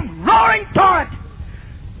raging, roaring torrent,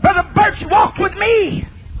 Brother Birch walked with me.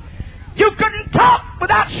 You couldn't talk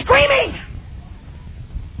without screaming.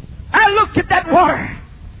 I looked at that water.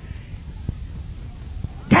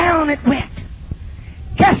 Down it went,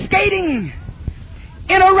 cascading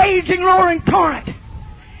in a raging, roaring torrent.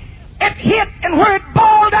 It hit, and where it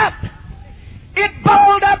balled up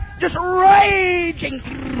just raging.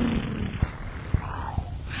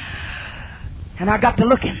 And I got to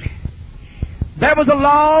looking. There was a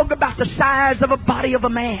log about the size of a body of a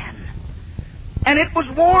man, and it was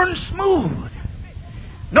worn smooth.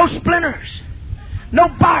 No splinters, no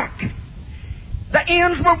bark. The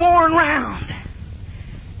ends were worn round.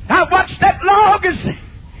 I watched that log as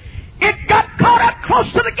it got caught up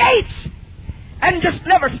close to the gates and just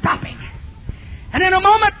never stopping. And in a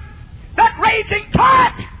moment, that raging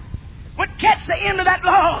torrent would catch the end of that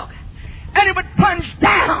log, and it would plunge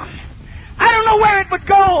down. I don't know where it would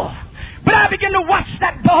go, but I began to watch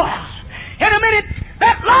that boil. In a minute,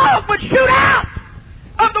 that log would shoot out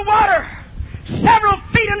of the water several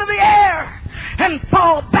feet into the air and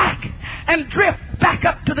fall back and drift back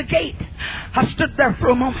up to the gate. I stood there for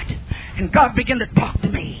a moment, and God began to talk to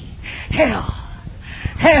me. Hell,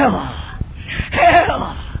 hell,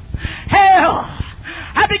 hell, hell.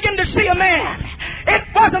 I began to see a man. It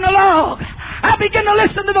wasn't a log. I began to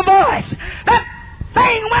listen to the voice. That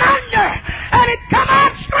thing went under, and it come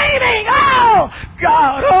out screaming, "Oh,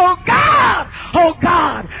 God, oh, God, oh,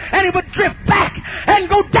 God." And it would drift back and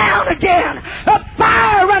go down again. The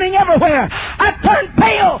fire running everywhere. I turned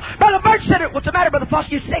pale. Brother Birch said, "What's the matter, Brother Fauss?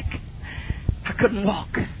 You sick?" I couldn't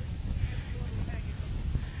walk.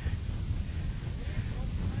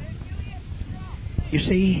 You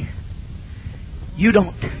see, you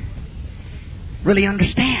don't really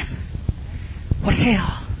understand what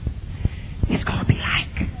hell is going to be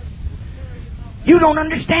like. You don't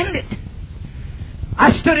understand it.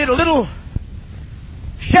 I stood at a little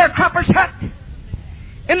sharecropper's hut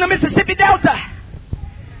in the Mississippi Delta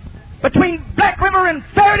between Black River and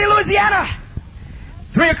Faraday, Louisiana.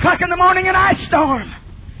 3 o'clock in the morning, an ice storm.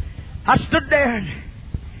 I stood there and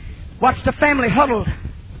watched a family huddled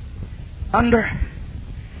under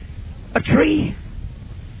a tree.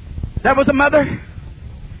 There was a mother,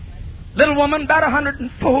 little woman, about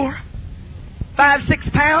 104, 5-6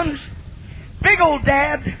 pounds. Big old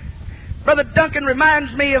dad. Brother Duncan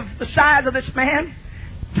reminds me of the size of this man.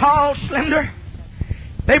 Tall, slender.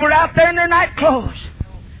 They were out there in their night clothes,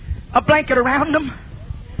 a blanket around them.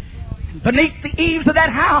 Beneath the eaves of that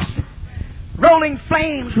house, rolling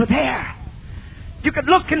flames with air. You could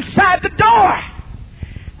look inside the door,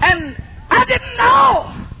 and I didn't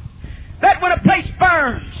know that when a place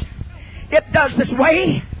burns, it does this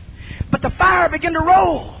way, but the fire began to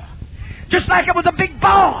roll, just like it was a big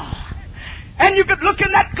ball. And you could look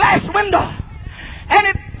in that glass window, and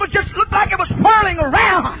it would just look like it was whirling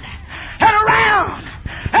around and around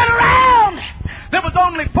and around. There was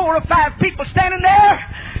only 4 or 5 people standing there,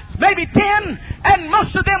 maybe 10, and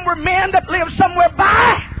most of them were men that lived somewhere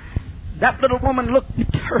by. That little woman looked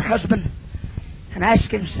at her husband and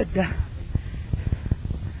asked him, said,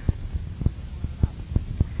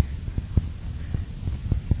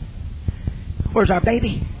 "Where's our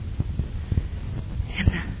baby?"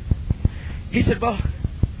 And he said, "Well,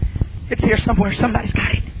 it's here somewhere. Somebody's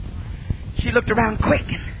got it." She looked around quick,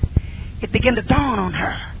 and it began to dawn on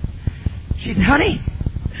her. She said, "Honey,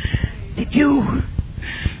 did you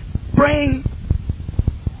bring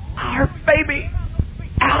our baby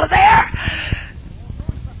out of there.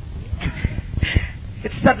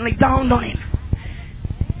 It suddenly dawned on him.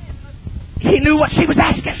 He knew what she was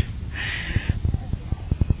asking.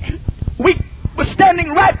 And we were standing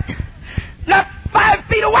right, not 5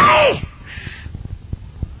 feet away.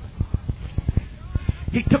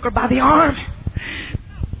 He took her by the arm.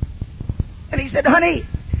 And he said, honey,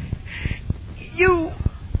 you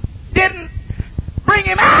didn't bring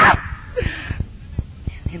him out.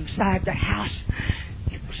 And inside the house,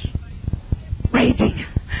 it was raging,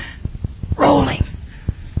 rolling,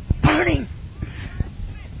 burning.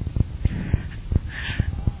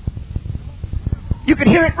 You could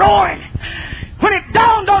hear it roaring. When it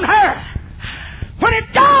dawned on her,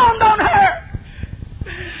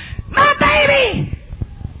 my baby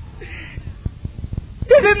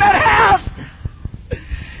is in that house.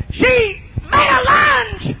 She made a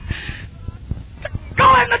lunge to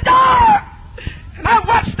go in the door, and I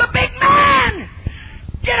watched the big man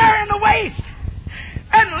get her in the waist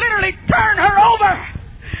and literally turn her over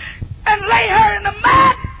and lay her in the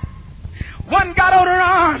mud. One got on her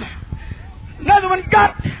arm, another one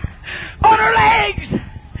got on her legs.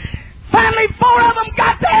 Finally, 4 of them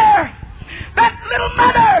got there. That little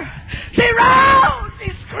mother, she roused,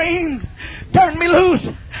 she screamed, turn me loose.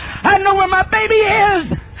 I know where my baby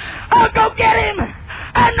is. I'll go get him.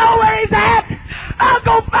 I know where he's at. I'll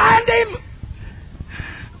go find him.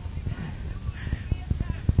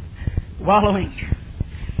 Wallowing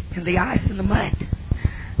in the ice and the mud.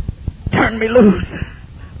 Turn me loose.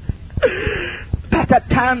 About that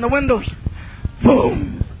time, the windows,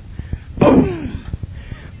 boom, boom,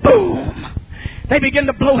 boom, they begin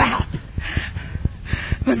to blow out.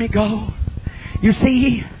 Let me go. You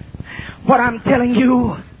see, what I'm telling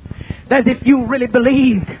you, that if you really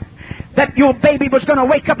believed that your baby was going to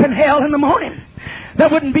wake up in hell in the morning, there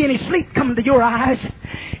wouldn't be any sleep coming to your eyes.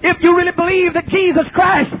 If you really believed that Jesus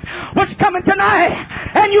Christ was coming tonight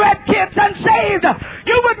and you had kids unsaved,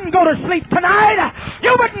 you wouldn't go to sleep tonight.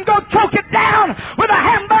 You wouldn't go choke it down with a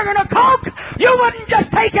hamburger and a Coke. You wouldn't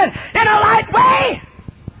just take it in a light way.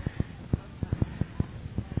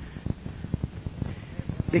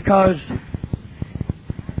 Because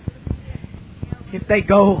if they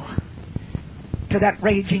go to that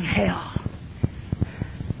raging hell,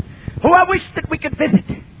 oh, I wish that we could visit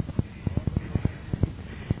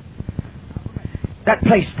that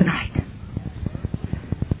place tonight.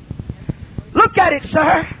 Look at it,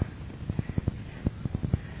 sir.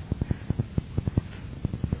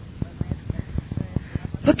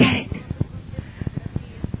 Look at it.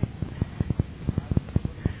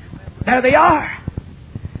 There they are.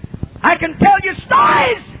 I can tell you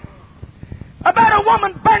stories about a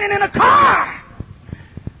woman burning in a car.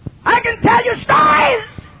 I can tell you stories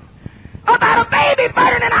about a baby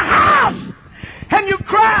burning in a house. And you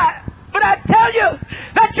cry. But I tell you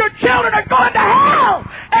that your children are going to hell,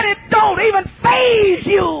 and it don't even faze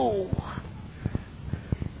you.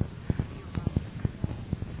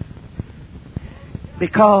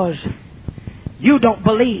 Because you don't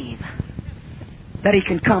believe that He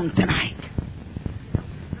can come tonight.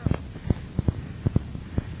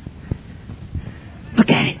 Look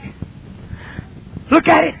at it. Look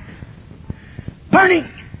at it.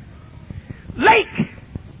 Burning. Lake.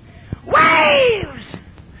 Waves.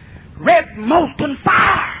 Red molten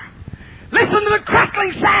fire. Listen to the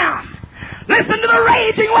crackling sound. Listen to the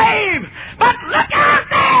raging wave. But look out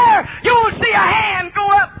there. You will see a hand go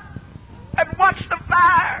up and watch the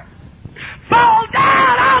fire fall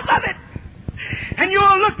down out of it. And you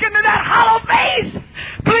will look into that hollow face.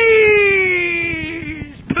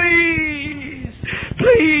 Please, please,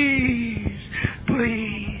 please,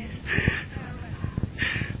 please.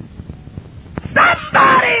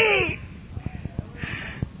 Somebody!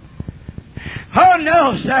 Oh,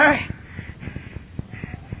 no, sir.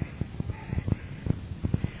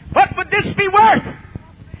 What would this be worth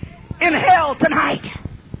in hell tonight?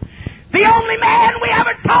 The only man we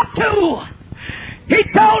ever talked to, he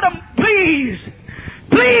told him, please,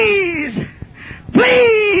 please,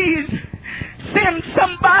 please send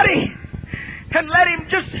somebody and let him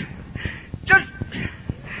just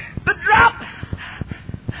the drop,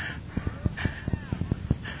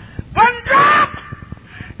 one drop.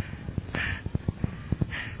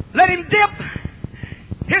 Let him dip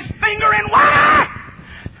his finger in water.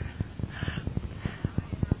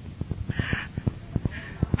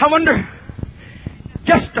 I wonder,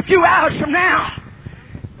 just a few hours from now,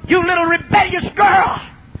 you little rebellious girl,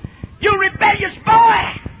 you rebellious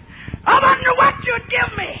boy, I wonder what you'd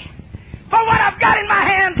give me for what I've got in my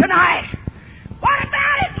hand tonight. What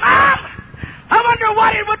about it, Mom? I wonder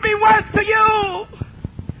what it would be worth to you.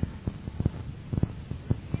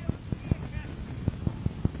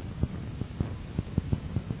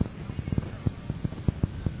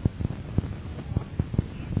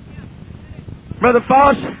 Brother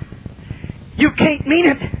Fauss, you can't mean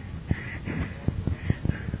it.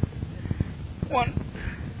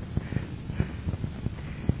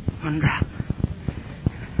 One drop.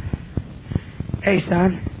 Hey,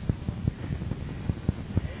 son.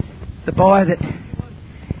 The boy that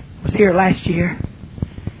was here last year,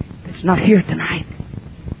 that's not here tonight,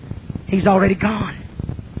 he's already gone.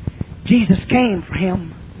 Jesus came for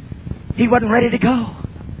him. He wasn't ready to go.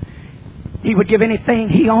 He would give anything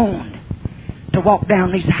he owned to walk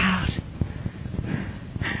down these aisles.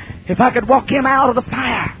 If I could walk him out of the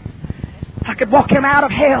fire, I could walk him out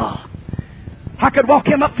of hell, I could walk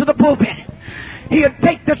him up to the pulpit, he'd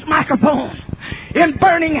take this microphone in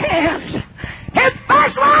burning hands. His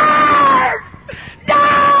first words!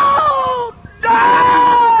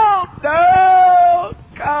 Don't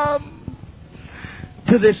come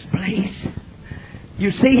to this place.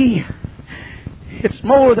 You see, it's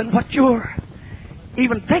more than what you're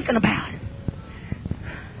even thinking about.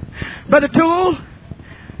 Brother Toole,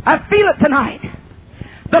 I feel it tonight.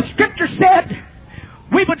 The Scripture said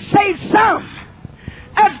we would save some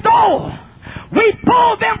as though we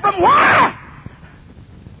pulled them from where?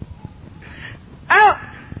 Out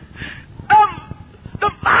of the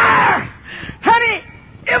fire. Honey,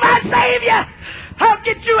 if I save you, I'll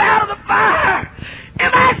get you out of the fire.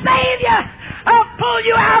 If I save you, I'll pull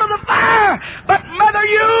you out of the fire. But mother,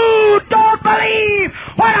 you don't believe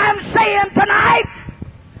what I'm saying tonight.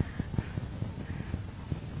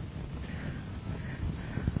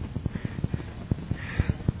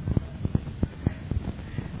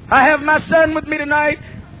 I have my son with me tonight.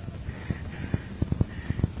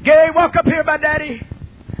 Gary, walk up here, my daddy.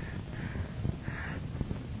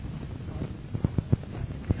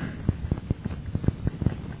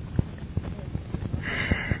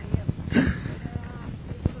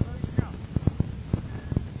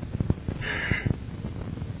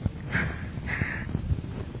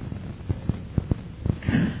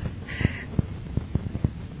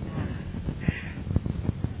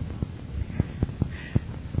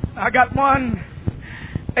 I got one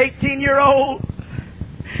 18-year-old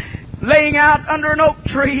laying out under an oak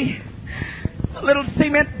tree. A little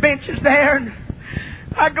cement bench is there, and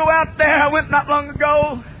I go out there. I went not long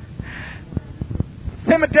ago.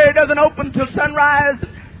 Cemetery doesn't open till sunrise.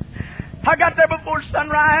 I got there before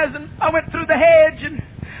sunrise, and I went through the hedge, and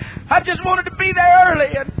I just wanted to be there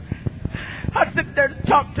early. And I sit there and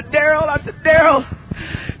talk to Darrell. I said, Darrell,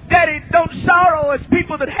 Daddy, don't sorrow as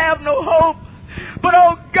people that have no hope. But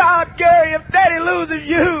oh God, Gary, if Daddy loses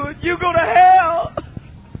you, you go to hell.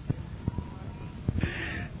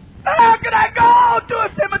 How can I go to a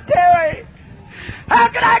cemetery? How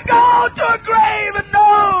can I go to a grave and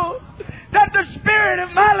know that the spirit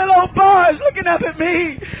of my little old boy is looking up at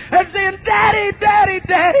me and saying, Daddy, Daddy,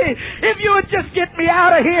 Daddy, if you would just get me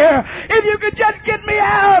out of here, if you could just get me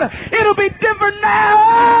out, it'll be different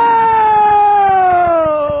now.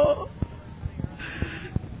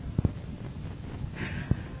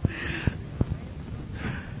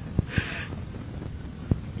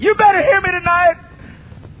 You better hear me tonight.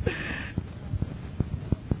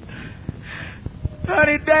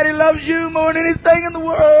 Honey, Daddy loves you more than anything in the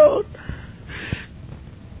world.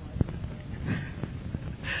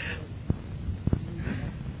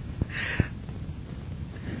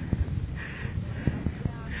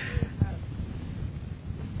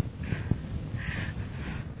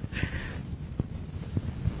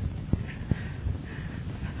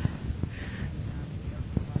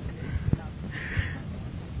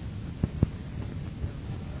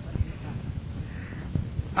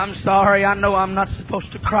 I'm sorry. I know I'm not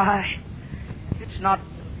supposed to cry. It's not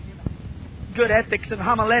good ethics and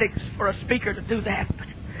homiletics for a speaker to do that. But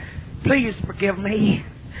please forgive me.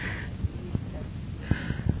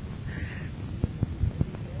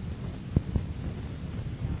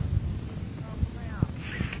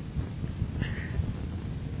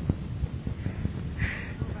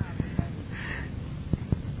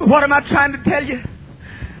 What am I trying to tell you?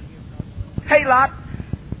 Hey, Lot.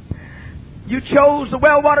 You chose the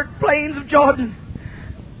well-watered plains of Jordan.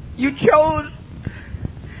 You chose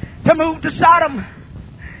to move to Sodom.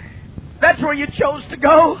 That's where you chose to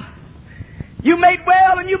go. You made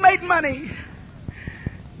well and you made money.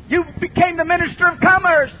 You became the minister of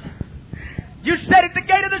commerce. You sat at the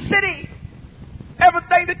gate of the city.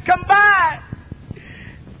 Everything that come by,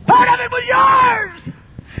 part of it was yours.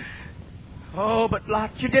 Oh, but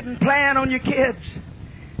Lot, you didn't plan on your kids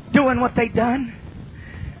doing what they done.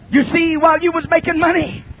 You see, while you was making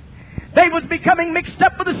money, they was becoming mixed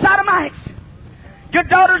up with the Sodomites. Your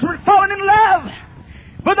daughters were falling in love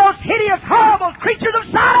with those hideous, horrible creatures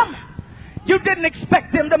of Sodom. You didn't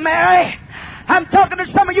expect them to marry. I'm talking to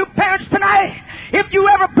some of you parents tonight. If you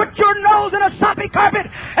ever put your nose in a soppy carpet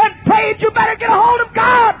and prayed, you better get a hold of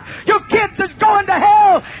God. Your kids is going to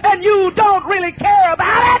hell and you don't really care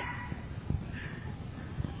about it.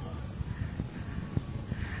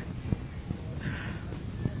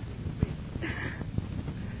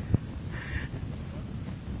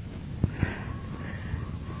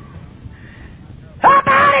 How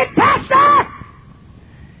about it, Pastor?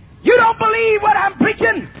 You don't believe what I'm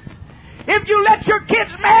preaching? If you let your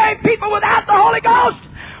kids marry people without the Holy Ghost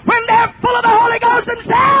when they're full of the Holy Ghost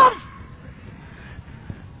themselves?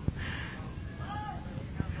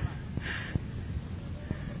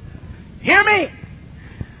 Hear me.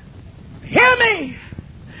 Hear me.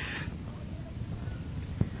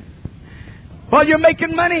 While you're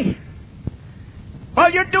making money,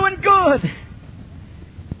 while you're doing good,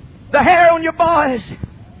 the hair on your boys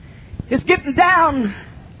is getting down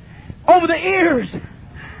over the ears.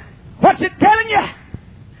 What's it telling you?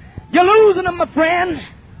 You're losing them, my friend.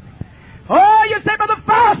 Oh, you say, Brother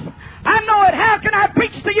Fauss, I know it. How can I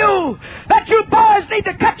preach to you that you boys need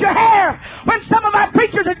to cut your hair when some of our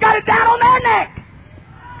preachers have got it down on their neck?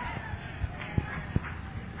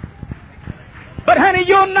 But honey,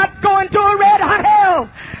 you're not going to a red hot hell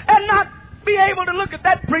and not be able to look at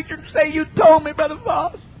that preacher and say, you told me, Brother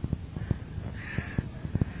Fauss.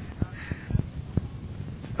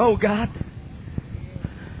 Oh, God.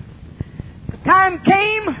 The time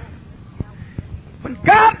came when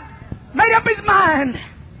God made up His mind.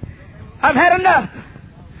 I've had enough.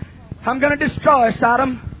 I'm going to destroy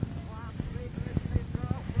Sodom.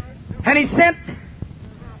 And He sent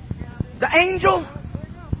the angel,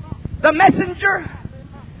 the messenger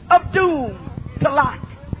of doom to Lot.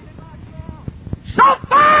 So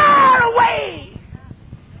far away,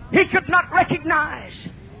 he could not recognize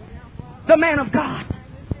the man of God.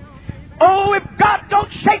 Oh, if God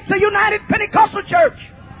don't shake the United Pentecostal Church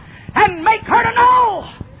and make her to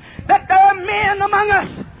know that there are men among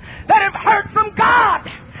us that have heard from God,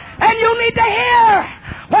 and you need to hear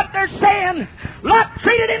what they're saying. Lot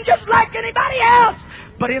treated him just like anybody else,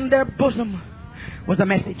 but in their bosom was a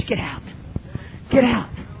message. Get out. Get out.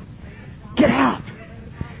 Get out.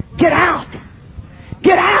 Get out.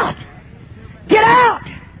 Get out. Get out.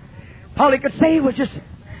 All he could say was just,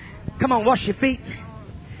 come on, wash your feet.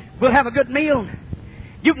 We'll have a good meal.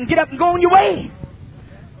 You can get up and go on your way.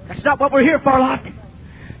 That's not what we're here for, Lot.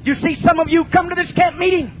 You see, some of you come to this camp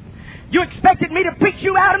meeting. You expected me to preach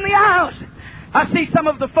you out in the aisles. I see some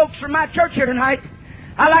of the folks from my church here tonight.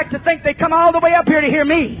 I like to think they come all the way up here to hear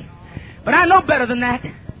me. But I know better than that.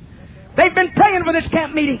 They've been praying for this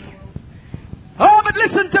camp meeting. Oh, but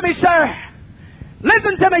listen to me, sir.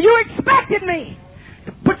 Listen to me. You expected me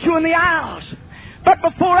to put you in the aisles. But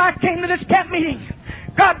before I came to this camp meeting,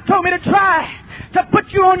 God told me to try to put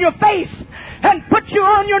you on your face and put you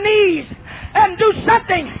on your knees and do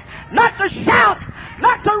something. Not to shout,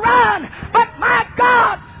 not to run, but my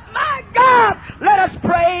God, let us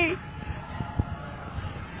pray.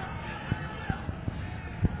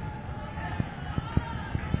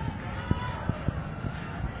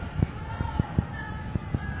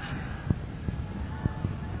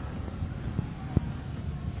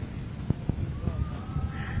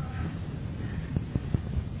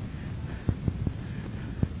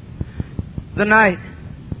 The night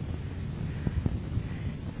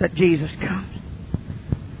that Jesus comes.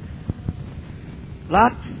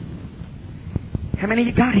 Lot, how many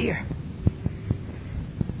you got here?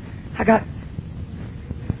 I got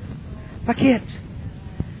my kids.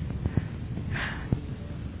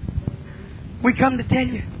 We come to tell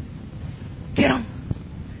you, get them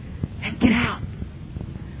and get out.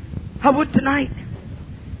 I would tonight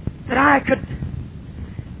that I could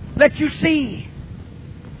let you see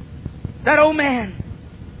that old man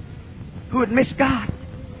who had missed God,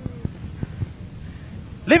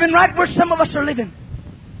 living right where some of us are living,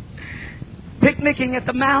 picnicking at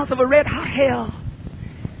the mouth of a red-hot hell,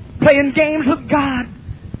 playing games with God.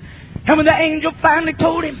 And when the angel finally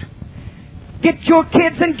told him, get your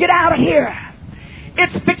kids and get out of here,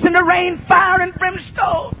 it's fixing to rain fire and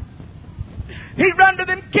brimstone, he run to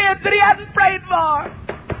them kids that he hadn't prayed for.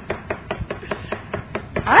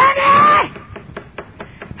 Honey!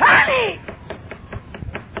 Honey!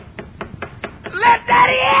 Let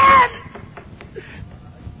Daddy in!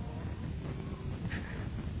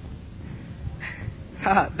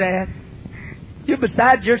 Dad, you're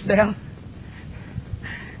beside yourself.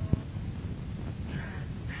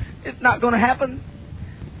 It's not going to happen.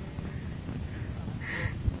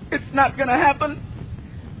 It's not going to happen.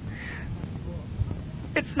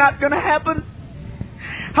 It's not going to happen.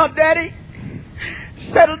 Oh, Daddy,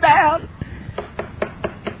 settle down.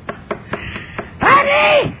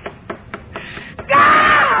 Honey!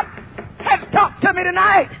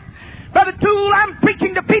 tonight. Brother Toole, I'm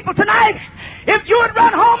preaching to people tonight. If you would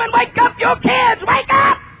run home and wake up your kids, wake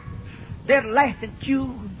up! They'd laugh at you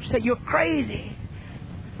and say you're crazy.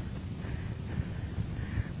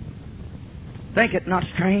 Think it not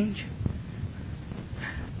strange?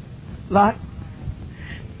 Lot,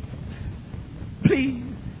 please,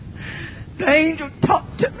 the angel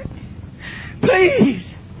talked to me. Please.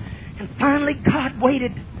 And finally God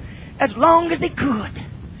waited as long as he could.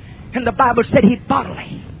 And the Bible said he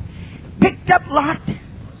bodily picked up Lot,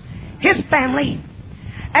 his family,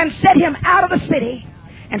 and set him out of the city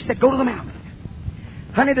and said, go to the mountain.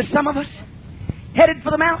 Honey, there's some of us headed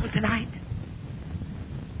for the mountain tonight.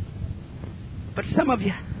 But some of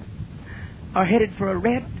you are headed for a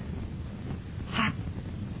red hot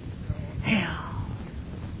hell.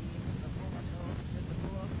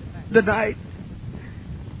 The night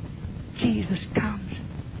Jesus comes.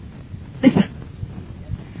 Listen.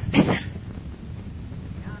 Listen.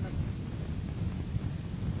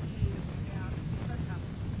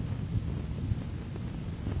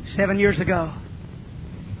 7 years ago,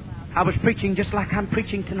 I was preaching just like I'm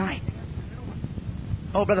preaching tonight.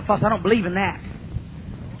 Oh, Brother Fauss, I don't believe in that.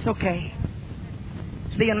 It's okay.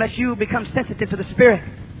 See, unless you become sensitive to the Spirit,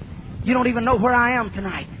 you don't even know where I am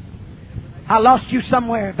tonight. I lost you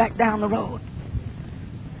somewhere back down the road.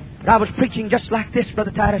 But I was preaching just like this,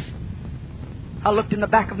 Brother Titus. I looked in the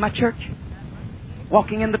back of my church.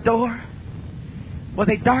 Walking in the door was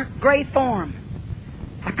a dark gray form.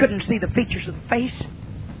 I couldn't see the features of the face.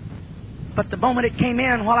 But the moment it came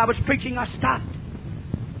in while I was preaching, I stopped.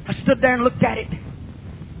 I stood there and looked at it.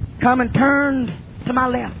 Come and turned to my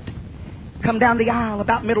left. Come down the aisle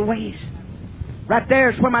about middle ways. Right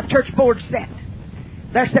there is where my church board sat.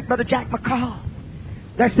 There sat Brother Jack McCall.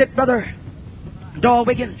 There sat Brother Doyle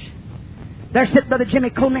Wiggins. There sat Brother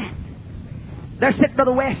Jimmy Conant. There sat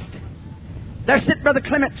Brother West. There sat Brother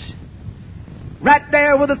Clements. Right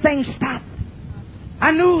there where the thing stopped.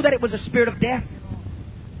 I knew that it was a spirit of death.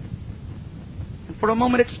 And for a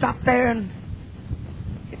moment it stopped there and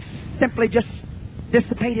it simply just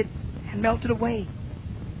dissipated and melted away.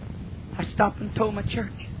 I stopped and told my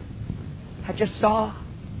church, I just saw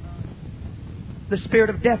the spirit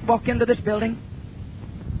of death walk into this building.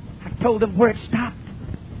 I told them where it stopped.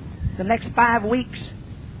 The next 5 weeks,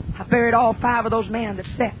 I buried all 5 of those men that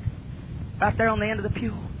sat right there on the end of the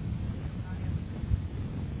pew.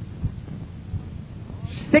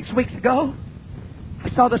 6 weeks ago, I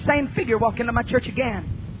saw the same figure walk into my church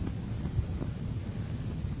again.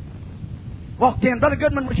 Walked in. Brother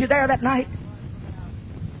Goodman, was you there that night?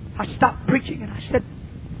 I stopped preaching and I said,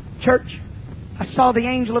 church, I saw the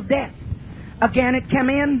angel of death. Again it came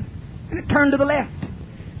in and it turned to the left.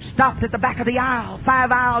 Stopped at the back of the aisle.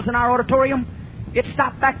 5 aisles in our auditorium. It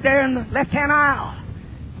stopped back there in the left-hand aisle.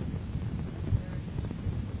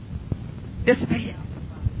 Dissipated.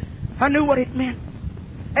 I knew what it meant.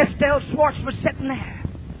 Estelle Schwartz was sitting there.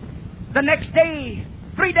 The next day,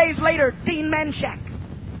 3 days later, Dean Manshak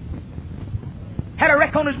had a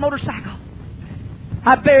wreck on his motorcycle.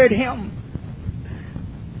 I buried him.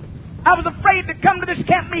 I was afraid to come to this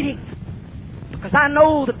camp meeting because I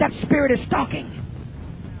know that that spirit is stalking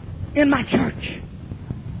in my church.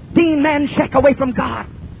 Dean Manshak away from God.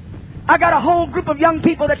 I got a whole group of young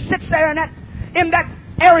people that sits there in that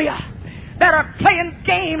area that are playing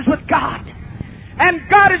games with God. And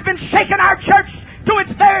God has been shaking our church to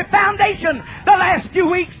its very foundation the last few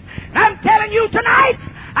weeks. And I'm telling you tonight,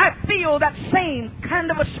 I feel that same kind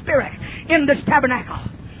of a spirit in this tabernacle.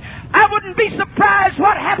 I wouldn't be surprised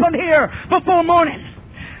what happened here before morning.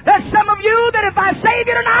 There's some of you that if I save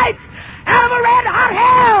you tonight out of a red hot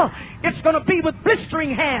hell, it's going to be with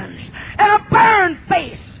blistering hands and a burned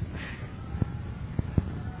face.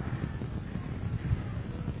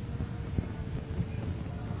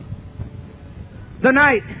 The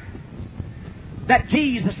night that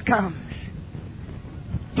Jesus comes,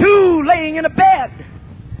 2 laying in a bed.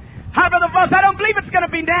 Hi, Brother Fauss, I don't believe it's going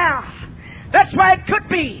to be now. That's why it could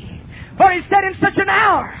be. For he said, in such an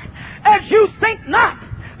hour as you think not,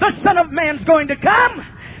 the Son of Man's going to come.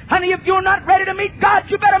 Honey, if you're not ready to meet God,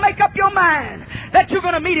 you better make up your mind that you're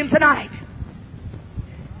going to meet Him tonight.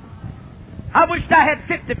 I wished I had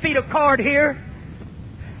 50 feet of cord here.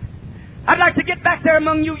 I'd like to get back there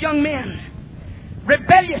among you young men.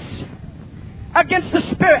 Rebellious against the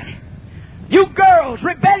Spirit. You girls,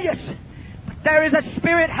 rebellious. But there is a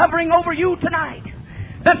spirit hovering over you tonight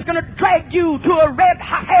that's going to drag you to a red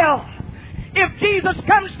hot hell. If Jesus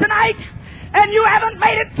comes tonight and you haven't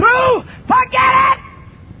made it through, forget it!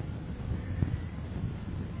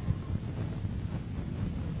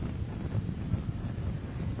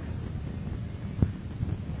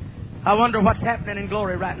 I wonder what's happening in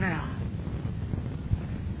glory right now.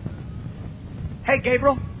 Hey,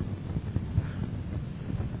 Gabriel.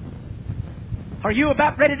 Are you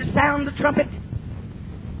about ready to sound the trumpet?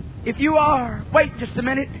 If you are, wait just a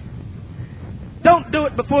minute. Don't do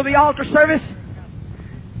it before the altar service.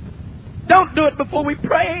 Don't do it before we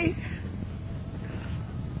pray.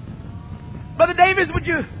 Brother Davis, would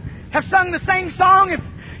you have sung the same song if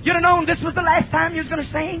you'd have known this was the last time you was going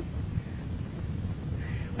to sing?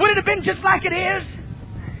 Would it have been just like it is?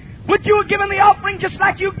 Would you have given the offering just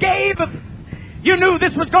like you gave if you knew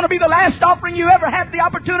this was going to be the last offering you ever had the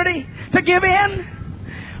opportunity to give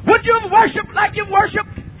in? Would you have worshipped like you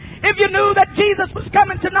worshipped if you knew that Jesus was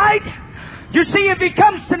coming tonight? You see, if He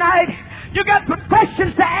comes tonight, you got some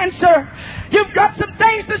questions to answer. You've got some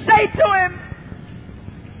things to say to Him.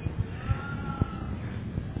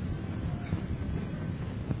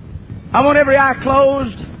 I want every eye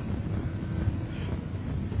closed.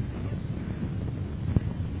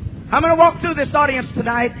 I'm going to walk through this audience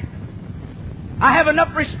tonight. I have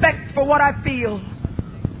enough respect for what I feel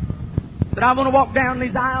that I want to walk down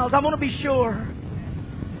these aisles. I want to be sure.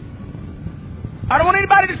 I don't want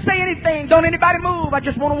anybody to say anything. Don't anybody move. I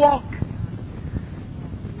just want to walk.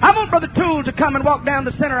 I want Brother Toole to come and walk down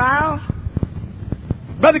the center aisle.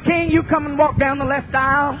 Brother King, you come and walk down the left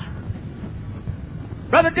aisle.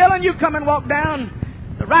 Brother Dillon, you come and walk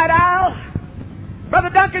down the right aisle. Brother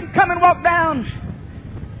Duncan, come and walk down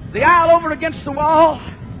the aisle over against the wall.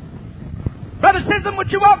 Brother Sism,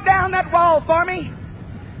 would you walk down that wall for me?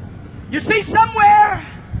 You see, somewhere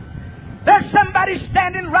there's somebody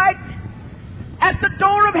standing right at the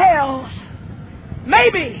door of hell.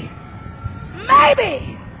 Maybe.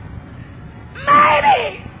 Maybe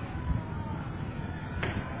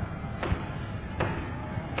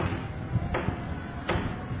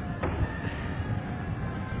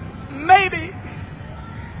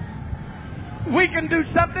we can do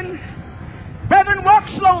something. Brethren, walk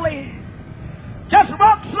slowly. Just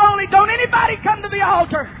walk slowly. Don't anybody come to the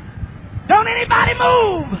altar. Don't anybody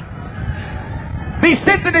move. Be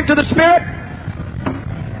sensitive to the Spirit.